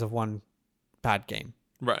change because of one bad game.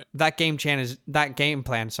 Right. That game plan is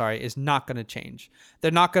not going to change.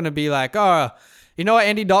 They're not going to be like, oh, you know what,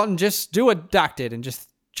 Andy Dalton, just do what Dak did and just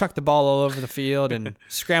chuck the ball all over the field and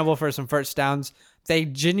scramble for some first downs. They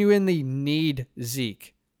genuinely need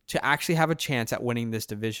Zeke to actually have a chance at winning this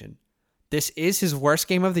division. This is his worst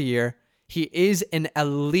game of the year. He is an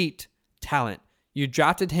elite talent. You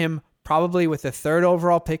drafted him probably with the 3rd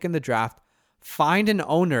overall pick in the draft. Find an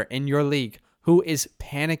owner in your league who is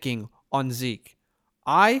panicking on Zeke.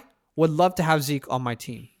 I would love to have Zeke on my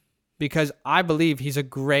team because I believe he's a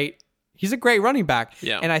great running back.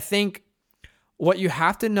 Yeah. And I think what you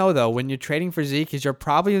have to know, though, when you're trading for Zeke is you're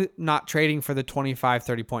probably not trading for the 25,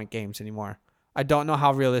 30-point games anymore. I don't know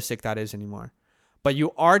how realistic that is anymore. But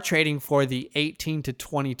you are trading for the 18 to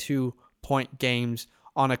 22 point games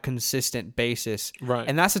on a consistent basis. Right.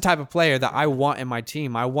 And that's the type of player that I want in my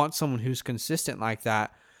team. I want someone who's consistent like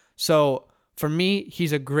that. So for me,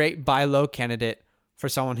 he's a great buy low candidate for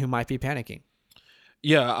someone who might be panicking.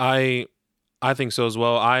 Yeah, I think so as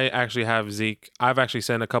well. I actually have Zeke. I've actually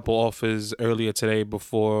sent a couple offers earlier today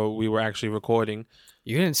before we were actually recording.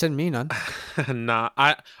 You didn't send me none. Nah,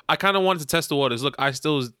 I kind of wanted to test the waters. Look, I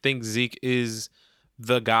still think Zeke is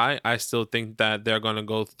the guy. I still think that they're gonna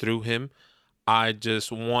go through him. I'm just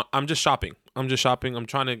shopping. I'm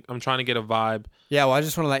trying to get a vibe. Yeah, well, I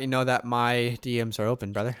just want to let you know that my DMs are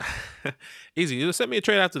open, brother. Easy. You send me a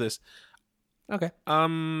trade after this. Okay.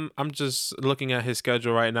 I'm just looking at his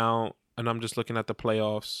schedule right now, and I'm just looking at the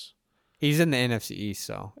playoffs. He's in the NFC East,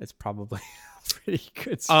 so it's probably a pretty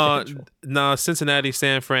good schedule. No, Cincinnati,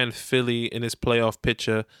 San Fran, Philly in his playoff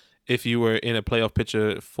picture. If you were in a playoff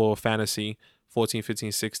picture for fantasy, 14,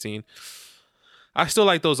 15, 16. I still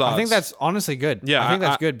like those odds. I think that's honestly good. Yeah, I think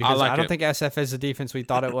that's good because I don't it. think SF is the defense we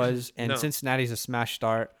thought it was, and No. Cincinnati's a smash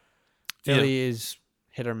start. Philly is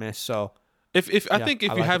hit or miss. So I think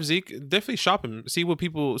if you have it. Zeke, definitely shop him. See what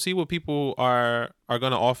people are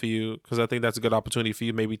gonna offer you, because I think that's a good opportunity for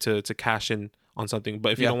you maybe to cash in on something.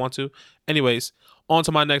 But if you don't want to, anyways, on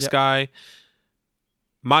to my next guy.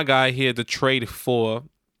 My guy here, the trade for.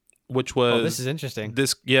 Which was this is interesting.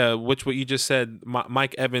 Which what you just said,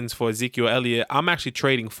 Mike Evans for Ezekiel Elliott. I'm actually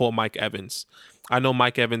trading for Mike Evans. I know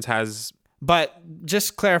Mike Evans has, but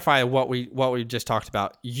just clarify what we just talked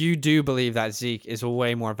about. You do believe that Zeke is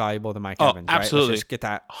way more valuable than Mike Evans, absolutely. Right? Let's just get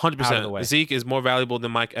that 100%. out of the way. Zeke is more valuable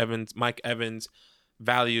than Mike Evans. Mike Evans'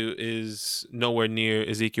 value is nowhere near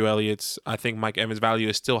Ezekiel Elliott's. I think Mike Evans' value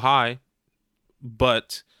is still high,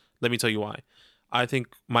 but let me tell you why. I think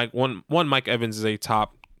Mike Evans is a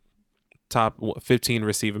top 15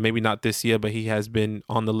 receiver. Maybe not this year, but he has been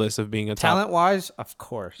on the list of being a top. Talent-wise, of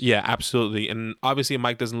course. Yeah, absolutely. And obviously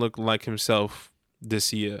Mike doesn't look like himself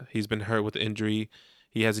this year. He's been hurt with injury.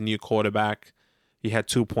 He has a new quarterback. He had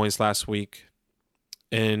 2 points last week.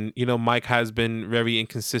 And, Mike has been very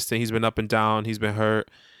inconsistent. He's been up and down. He's been hurt.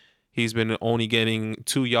 He's been only getting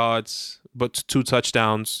 2 yards, but 2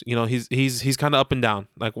 touchdowns. He's kind of up and down.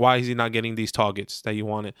 Like, why is he not getting these targets that you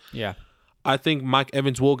wanted? Yeah. I think Mike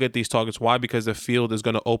Evans will get these targets. Why? Because the field is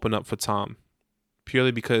going to open up for Tom. Purely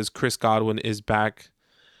because Chris Godwin is back.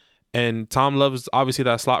 And Tom loves, obviously,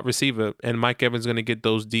 that slot receiver. And Mike Evans is going to get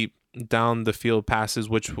those deep down the field passes,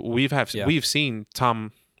 which we've seen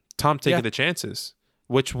Tom taking the chances,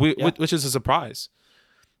 which is a surprise.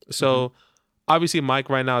 So, obviously, Mike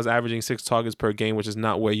right now is averaging 6 targets per game, which is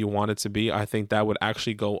not where you want it to be. I think that would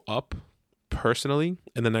actually go up. Personally,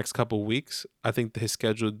 in the next couple of weeks, I think his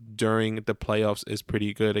schedule during the playoffs is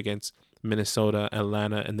pretty good against Minnesota,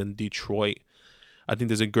 Atlanta, and then Detroit. I think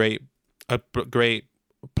there's a great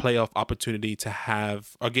playoff opportunity to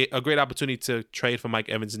have a great opportunity to trade for Mike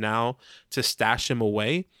Evans now to stash him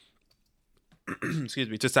away. Excuse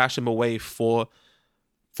me, to stash him away for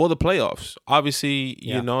the playoffs. Obviously,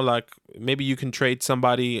 like maybe you can trade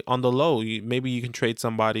somebody on the low. Maybe you can trade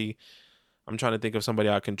somebody. I'm trying to think of somebody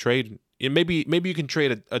I can trade. Maybe you can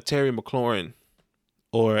trade a Terry McLaurin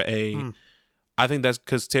or a. I think that's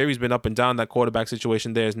because Terry's been up and down. That quarterback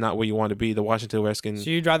situation there is not where you want to be. The Washington Redskins. So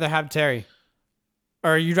you'd rather have Terry,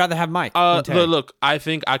 or you'd rather have Mike? Than Terry? Look, I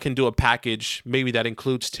think I can do a package maybe that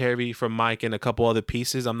includes Terry for Mike and a couple other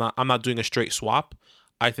pieces. I'm not doing a straight swap.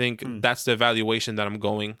 I think that's the evaluation that I'm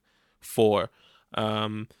going for.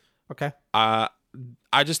 Okay. I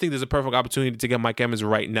just think there's a perfect opportunity to get Mike Evans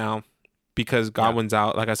right now. Because Godwin's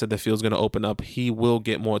out, like I said, the field's going to open up. He will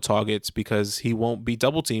get more targets because he won't be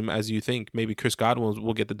double team as you think. Maybe Chris Godwin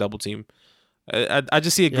will get the double team. I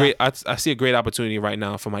just see I see a great opportunity right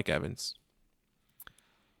now for Mike Evans.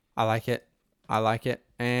 I like it.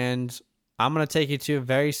 And I'm going to take you to a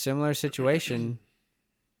very similar situation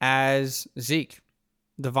as Zeke,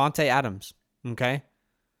 Davante Adams. Okay.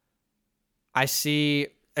 I see,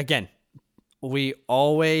 again, we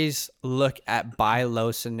always look at buy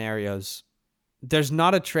low scenarios. There's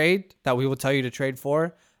not a trade that we will tell you to trade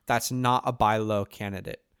for that's not a buy low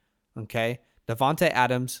candidate. Okay? Davante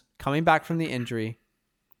Adams, coming back from the injury,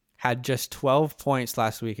 had just 12 points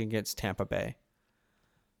last week against Tampa Bay.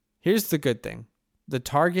 Here's the good thing. The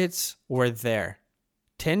targets were there.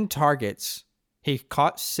 10 targets. He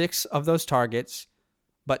caught 6 of those targets,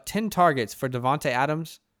 but 10 targets for Davante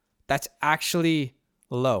Adams, that's actually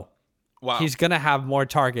low. Wow. He's going to have more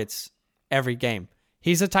targets every game.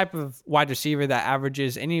 He's the type of wide receiver that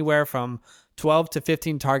averages anywhere from 12 to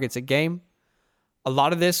 15 targets a game. A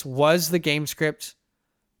lot of this was the game script.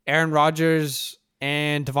 Aaron Rodgers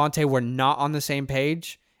and Devontae were not on the same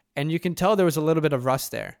page, and you can tell there was a little bit of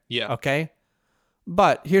rust there. Yeah. Okay?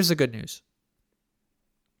 But here's the good news.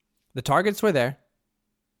 The targets were there,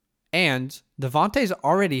 and Devontae's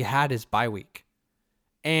already had his bye week.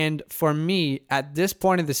 And for me, at this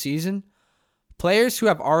point of the season, players who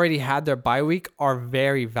have already had their bye week are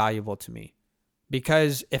very valuable to me.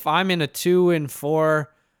 Because if I'm in a 2-4,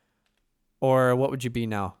 or what would you be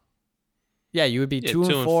now? Yeah, you would be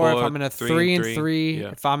 2-4. If I'm in a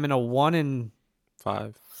 3-3, if I'm in a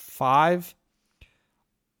 1-5.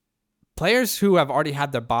 Players who have already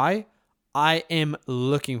had their bye, I am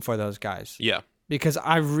looking for those guys. Yeah. Because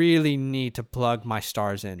I really need to plug my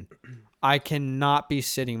stars in. I cannot be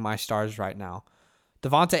sitting my stars right now.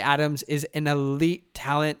 Davante Adams is an elite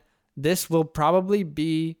talent. This will probably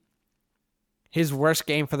be his worst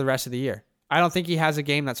game for the rest of the year. I don't think he has a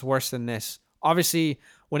game that's worse than this. Obviously,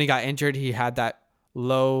 when he got injured, he had that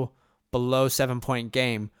low, below 7-point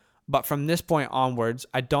game. But from this point onwards,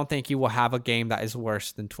 I don't think he will have a game that is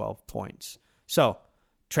worse than 12 points. So,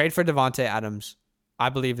 trade for Davante Adams. I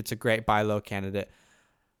believe it's a great buy low candidate.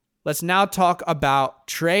 Let's now talk about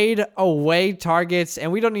trade away targets.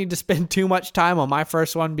 And we don't need to spend too much time on my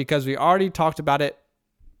first one because we already talked about it.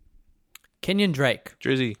 Kenyon Drake.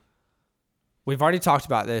 Drizzy. We've already talked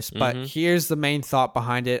about this, but here's the main thought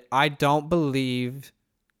behind it. I don't believe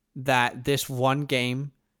that this one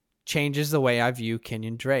game changes the way I view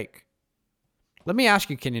Kenyon Drake. Let me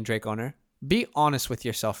ask you, Kenyon Drake owner, be honest with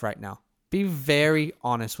yourself right now. Be very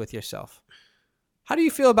honest with yourself. How do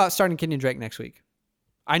you feel about starting Kenyon Drake next week?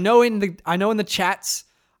 I know in the chats,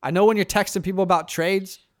 I know when you're texting people about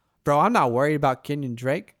trades, bro, I'm not worried about Kenyon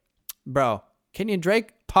Drake. Bro, Kenyon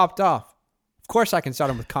Drake popped off. Of course I can start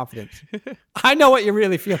him with confidence. I know what you're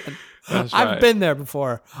really feeling. That's I've right. been there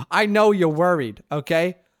before. I know you're worried,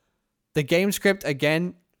 okay? The game script,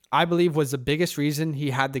 again, I believe was the biggest reason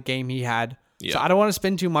he had the game he had. Yeah. So I don't want to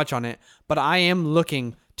spend too much on it, but I am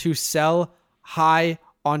looking to sell high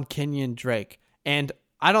on Kenyon Drake. And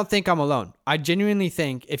I don't think I'm alone. I genuinely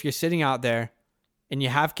think if you're sitting out there and you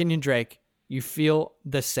have Kenyon Drake, you feel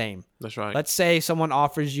the same. That's right. Let's say someone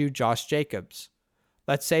offers you Josh Jacobs.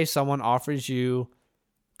 Let's say someone offers you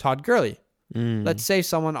Todd Gurley. Let's say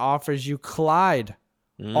someone offers you Clyde.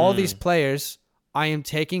 All these players, I am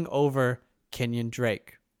taking over Kenyon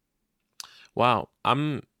Drake. Wow.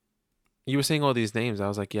 You were saying all these names. I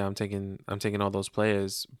was like, yeah, I'm taking all those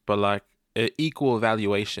players, but like equal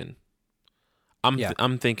evaluation.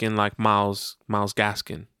 I'm thinking like Miles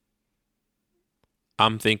Gaskin.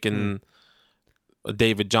 I'm thinking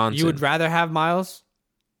David Johnson. You would rather have Miles?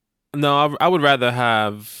 No, I would rather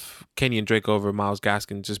have Kenyon Drake over Miles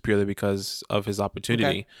Gaskin just purely because of his opportunity.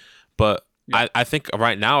 Okay. But yeah. I think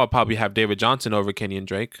right now I'll probably have David Johnson over Kenyon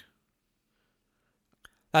Drake.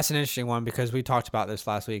 That's an interesting one because we talked about this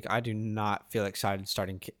last week. I do not feel excited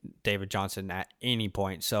starting David Johnson at any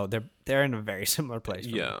point. So they're in a very similar place.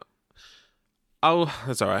 Yeah.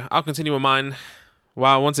 That's all right. I'll continue with mine.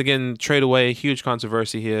 Wow, once again, trade away. Huge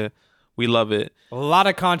controversy here. We love it. A lot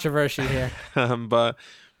of controversy here. But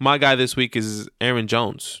my guy this week is Aaron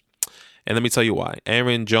Jones. And let me tell you why.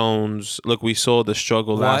 Aaron Jones, look, we saw the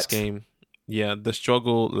struggle last game. Yeah, the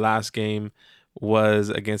struggle last game was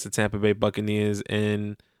against the Tampa Bay Buccaneers.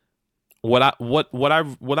 And what I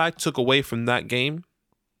took away from that game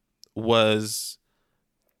was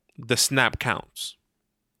the snap counts.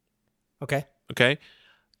 Okay.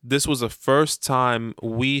 This was the first time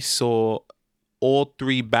we saw all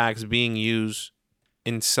three backs being used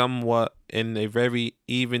in a very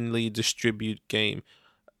evenly distributed game.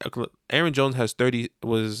 Aaron Jones had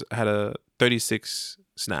 36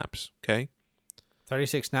 snaps. Okay,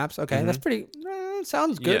 36 snaps. Okay, that's pretty.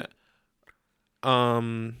 Sounds good.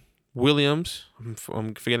 Yeah. Williams. I'm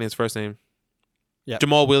forgetting his first name. Yeah.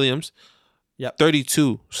 Jamal Williams. Yep.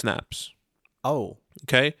 32 snaps. Oh.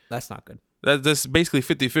 Okay. That's not good. That's basically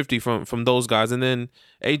 50-50 from those guys. And then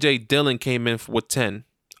A.J. Dillon came in with 10.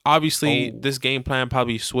 Obviously, this game plan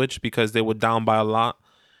probably switched because they were down by a lot.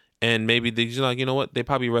 And maybe they're just like, you know what? They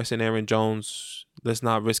probably resting Aaron Jones. Let's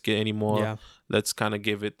not risk it anymore. Yeah. Let's kind of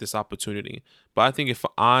give it this opportunity. But I think if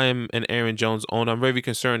I'm an Aaron Jones owner, I'm very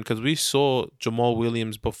concerned because we saw Jamal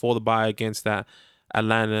Williams before the bye against that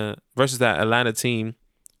Atlanta team.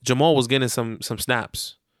 Jamal was getting some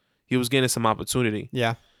snaps. He was getting some opportunity.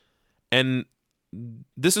 Yeah. And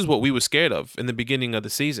this is what we were scared of in the beginning of the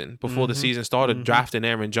season, before the season started, drafting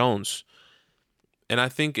Aaron Jones. And I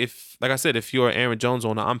think if you're an Aaron Jones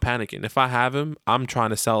owner, I'm panicking. If I have him, I'm trying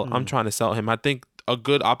to sell him. I think a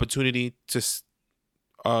good opportunity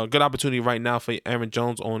right now for Aaron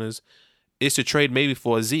Jones owners is to trade maybe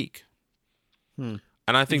for a Zeke. And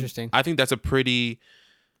And I think that's a pretty.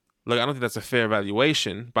 Look, I don't think that's a fair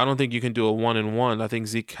evaluation, but I don't think you can do a 1-1. I think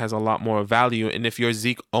Zeke has a lot more value, and if your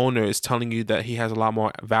Zeke owner is telling you that he has a lot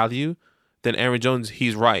more value than Aaron Jones,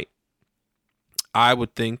 he's right. I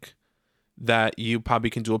would think that you probably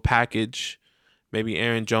can do a package, maybe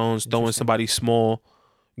Aaron Jones throwing somebody small,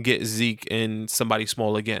 get Zeke and somebody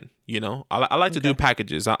small again. I like to do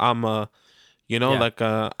packages. I'm I like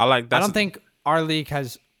that. I don't think our league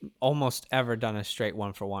has almost ever done a straight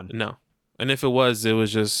 1-for-1. No, and if it was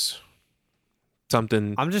just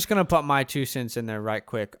something. I'm just gonna put my 2 cents in there right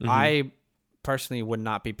quick. Mm-hmm. I personally would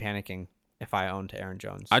not be panicking if I owned Aaron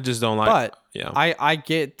Jones. I just don't like. But yeah, I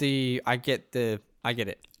get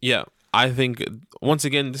it. Yeah, I think once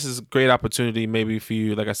again this is a great opportunity maybe for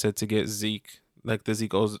you, like I said, to get Zeke. Like the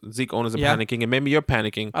Zeke owners are panicking, and maybe you're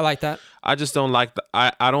panicking. I like that. I just don't like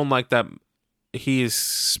I don't like that he is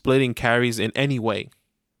splitting carries in any way.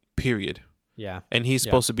 Period. Yeah. And he's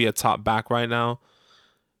supposed to be a top back right now.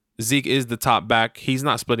 Zeke is the top back. He's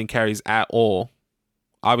not splitting carries at all.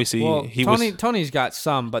 Obviously, Tony's got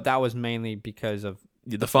some, but that was mainly because of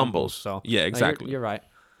the fumbles. So yeah, exactly. You're right.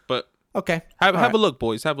 But okay, have a look,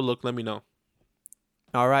 boys. Have a look. Let me know.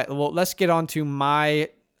 All right. Well, let's get on to my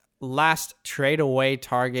last trade away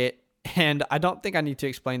target, and I don't think I need to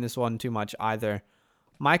explain this one too much either.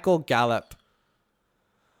 Michael Gallup.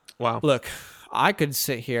 Wow. Look, I could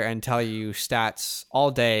sit here and tell you stats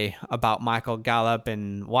all day about Michael Gallup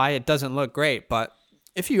and why it doesn't look great, but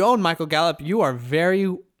if you own Michael Gallup, you are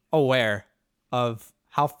very aware of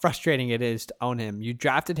how frustrating it is to own him. You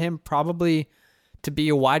drafted him probably to be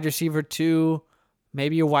a wide receiver 2,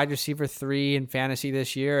 maybe a wide receiver 3 in fantasy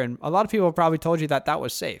this year, and a lot of people probably told you that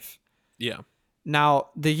was safe. Yeah. Now,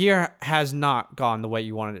 the year has not gone the way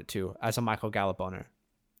you wanted it to as a Michael Gallup owner.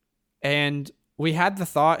 And we had the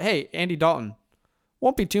thought, hey, Andy Dalton,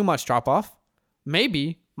 won't be too much drop-off.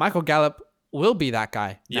 Maybe Michael Gallup will be that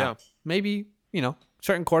guy. Yeah. Maybe,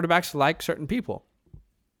 certain quarterbacks like certain people.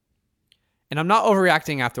 And I'm not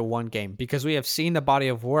overreacting after one game because we have seen the body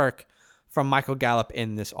of work from Michael Gallup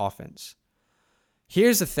in this offense.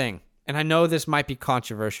 Here's the thing, and I know this might be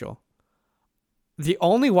controversial. The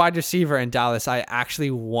only wide receiver in Dallas I actually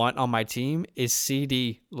want on my team is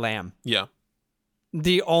CeeDee Lamb. Yeah.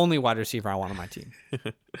 The only wide receiver I want on my team.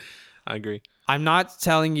 I agree. I'm not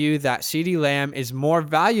telling you that CeeDee Lamb is more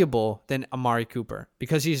valuable than Amari Cooper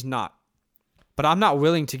because he's not. But I'm not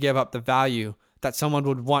willing to give up the value that someone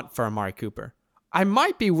would want for Amari Cooper. I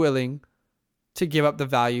might be willing to give up the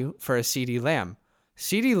value for a CeeDee Lamb.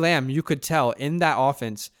 CeeDee Lamb, you could tell in that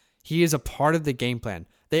offense, he is a part of the game plan.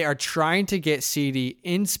 They are trying to get CeeDee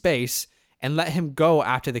in space and let him go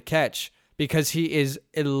after the catch because he is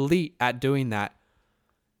elite at doing that.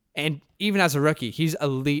 And even as a rookie, he's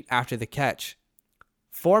elite after the catch.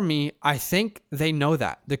 For me, I think they know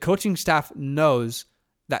that. The coaching staff knows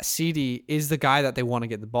that CeeDee is the guy that they want to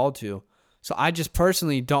get the ball to. So I just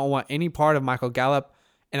personally don't want any part of Michael Gallup,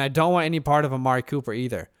 and I don't want any part of Amari Cooper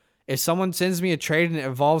either. If someone sends me a trade and it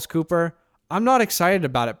involves Cooper, I'm not excited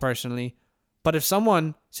about it personally. But if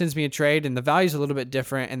someone sends me a trade and the value's a little bit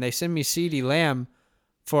different and they send me CeeDee Lamb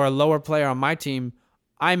for a lower player on my team,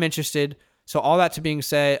 I'm interested. So all that being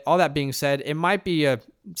said, it might be a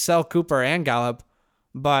sell Cooper and Gallup,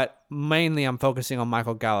 but mainly I'm focusing on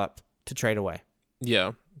Michael Gallup to trade away.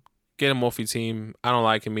 Yeah. Get him off your team. I don't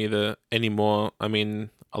like him either anymore. I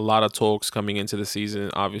mean, a lot of talks coming into the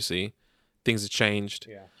season, obviously. Things have changed.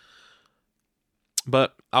 Yeah.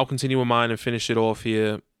 But I'll continue with mine and finish it off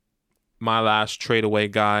here. My last trade away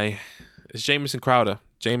guy is Jamison Crowder.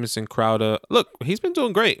 Jamison Crowder, look, he's been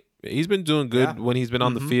doing great. He's been doing good when he's been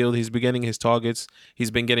on the field. He's been getting his targets.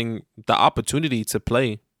 He's been getting the opportunity to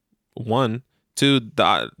play. 1, 2,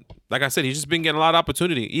 like I said, he's just been getting a lot of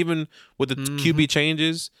opportunity. Even with the QB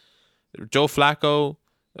changes, Joe Flacco,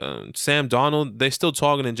 Sam Darnold, they're still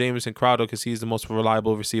targeting Jamison Crowder because he's the most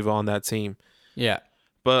reliable receiver on that team. Yeah.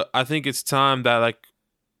 But I think it's time that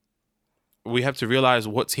we have to realize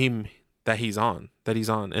what team that he's on,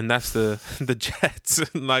 and that's the Jets.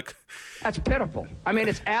 That's pitiful. I mean,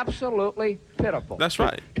 it's absolutely pitiful. That's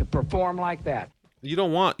right. To perform like that. You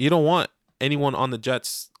don't want anyone on the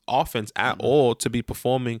Jets offense at all to be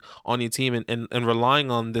performing on your team and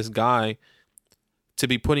relying on this guy to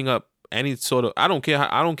be putting up any sort of. I don't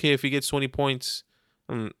care if he gets 20 points.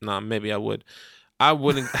 Maybe I would. I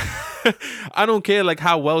wouldn't. I don't care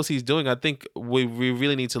how well he's doing. I think we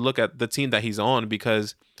really need to look at the team that he's on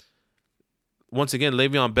because once again,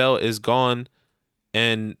 Le'Veon Bell is gone,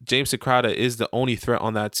 and Jamison Crowder is the only threat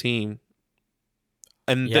on that team.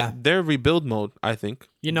 And they're rebuild mode, I think.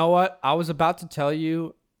 You know what? I was about to tell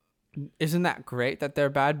you isn't that great that they're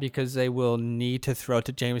bad because they will need to throw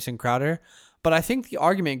to Jamison Crowder? But I think the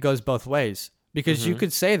argument goes both ways because you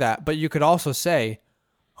could say that, but you could also say,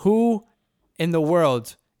 who in the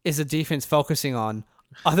world is the defense focusing on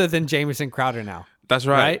other than Jamison Crowder now? That's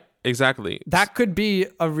right? Exactly. That could be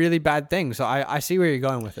a really bad thing. So I see where you're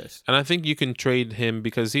going with this. And I think you can trade him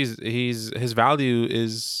because his value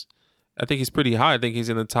is, I think he's pretty high. I think he's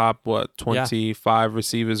in the top 25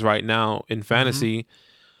 receivers right now in fantasy.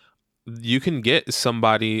 You can get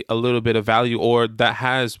somebody a little bit of value or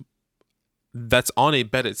that's on a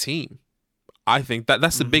better team. I think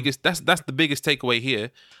that's the biggest that's the biggest takeaway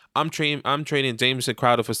here. I'm trading Jamison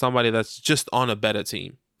Crowder for somebody that's just on a better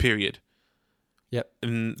team. Period. Yep.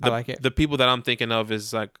 And I like it. The people that I'm thinking of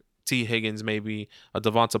is like T. Higgins, maybe a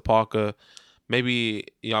Devonta Parker, maybe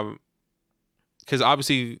because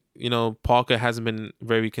obviously Parker hasn't been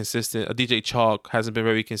very consistent. A DJ Chalk hasn't been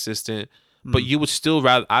very consistent. But I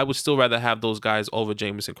would still rather have those guys over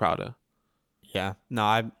Jamison Crowder. Yeah,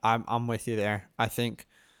 no, I'm with you there. I think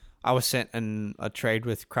I was sent in a trade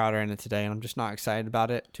with Crowder in it today, and I'm just not excited about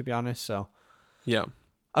it, to be honest. So, yeah.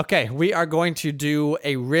 Okay, we are going to do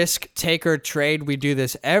a risk taker trade. We do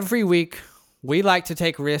this every week. We like to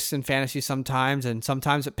take risks in fantasy sometimes, and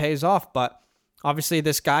sometimes it pays off. But obviously,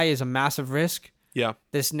 this guy is a massive risk. Yeah.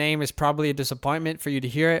 This name is probably a disappointment for you to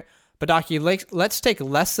hear it. But, Docky, let's take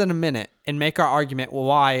less than a minute and make our argument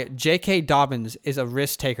why J.K. Dobbins is a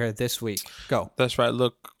risk taker this week. Go. That's right.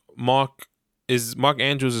 Look, Mark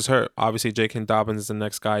Andrews is hurt. Obviously, J.K. Dobbins is the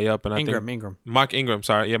next guy up. And Ingram. Mark Ingram,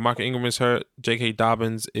 sorry. Yeah, Mark Ingram is hurt. J.K.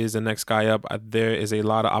 Dobbins is the next guy up. There is a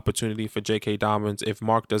lot of opportunity for J.K. Dobbins if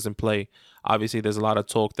Mark doesn't play. Obviously, there's a lot of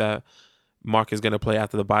talk that Mark is going to play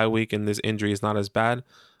after the bye week and this injury is not as bad.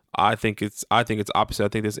 I think it's opposite. I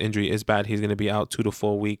think this injury is bad. He's going to be out 2 to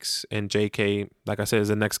 4 weeks, and JK, like I said, is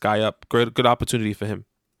the next guy up. Good opportunity for him.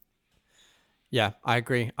 Yeah, I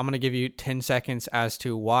agree. I'm going to give you 10 seconds as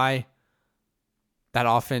to why that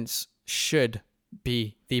offense should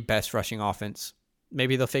be the best rushing offense.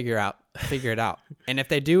 Maybe they'll figure it out. And if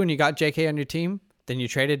they do, and you got JK on your team, then you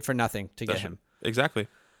traded for nothing to get him. Exactly.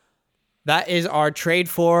 That is our trade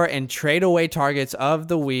for and trade away targets of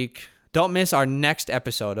the week. Don't miss our next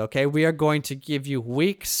episode, okay? We are going to give you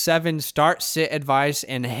Week 7 start-sit advice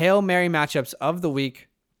and Hail Mary matchups of the week.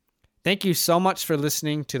 Thank you so much for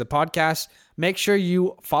listening to the podcast. Make sure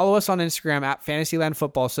you follow us on Instagram at Fantasyland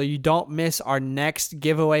Football so you don't miss our next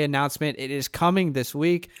giveaway announcement. It is coming this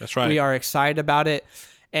week. That's right. We are excited about it.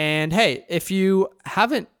 And hey, if you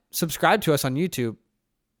haven't subscribed to us on YouTube,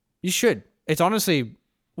 you should. It's honestly,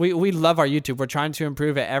 we love our YouTube. We're trying to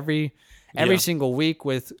improve it every single week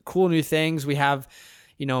with cool new things. We have,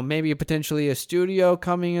 maybe potentially a studio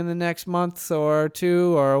coming in the next month or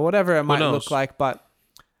two or whatever it might look like. But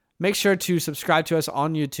make sure to subscribe to us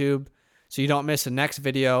on YouTube so you don't miss the next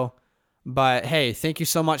video. But hey, thank you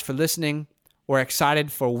so much for listening. We're excited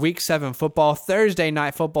for Week 7 football. Thursday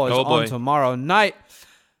night football is on tomorrow night.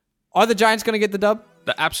 Are the Giants going to get the dub?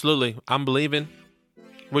 Absolutely. I'm believing.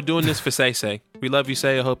 We're doing this for Say. We love you,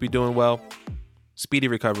 Say. I hope you're doing well. Speedy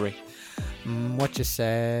recovery. What you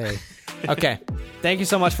say? Okay. Thank you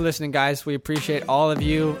so much for listening, guys. We appreciate all of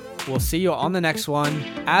you. We'll see you on the next one.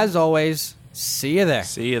 As always, see you there.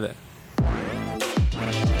 See you there.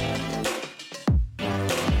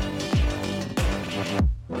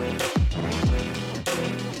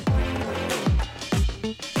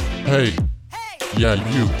 Hey, yeah,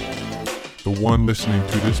 you, the one listening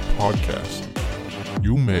to this podcast,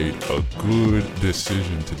 you made a good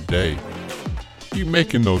decision today. Keep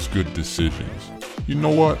making those good decisions. You know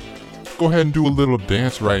what? Go ahead and do a little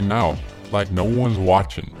dance right now, like no one's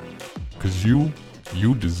watching. 'Cause you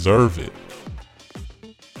deserve it.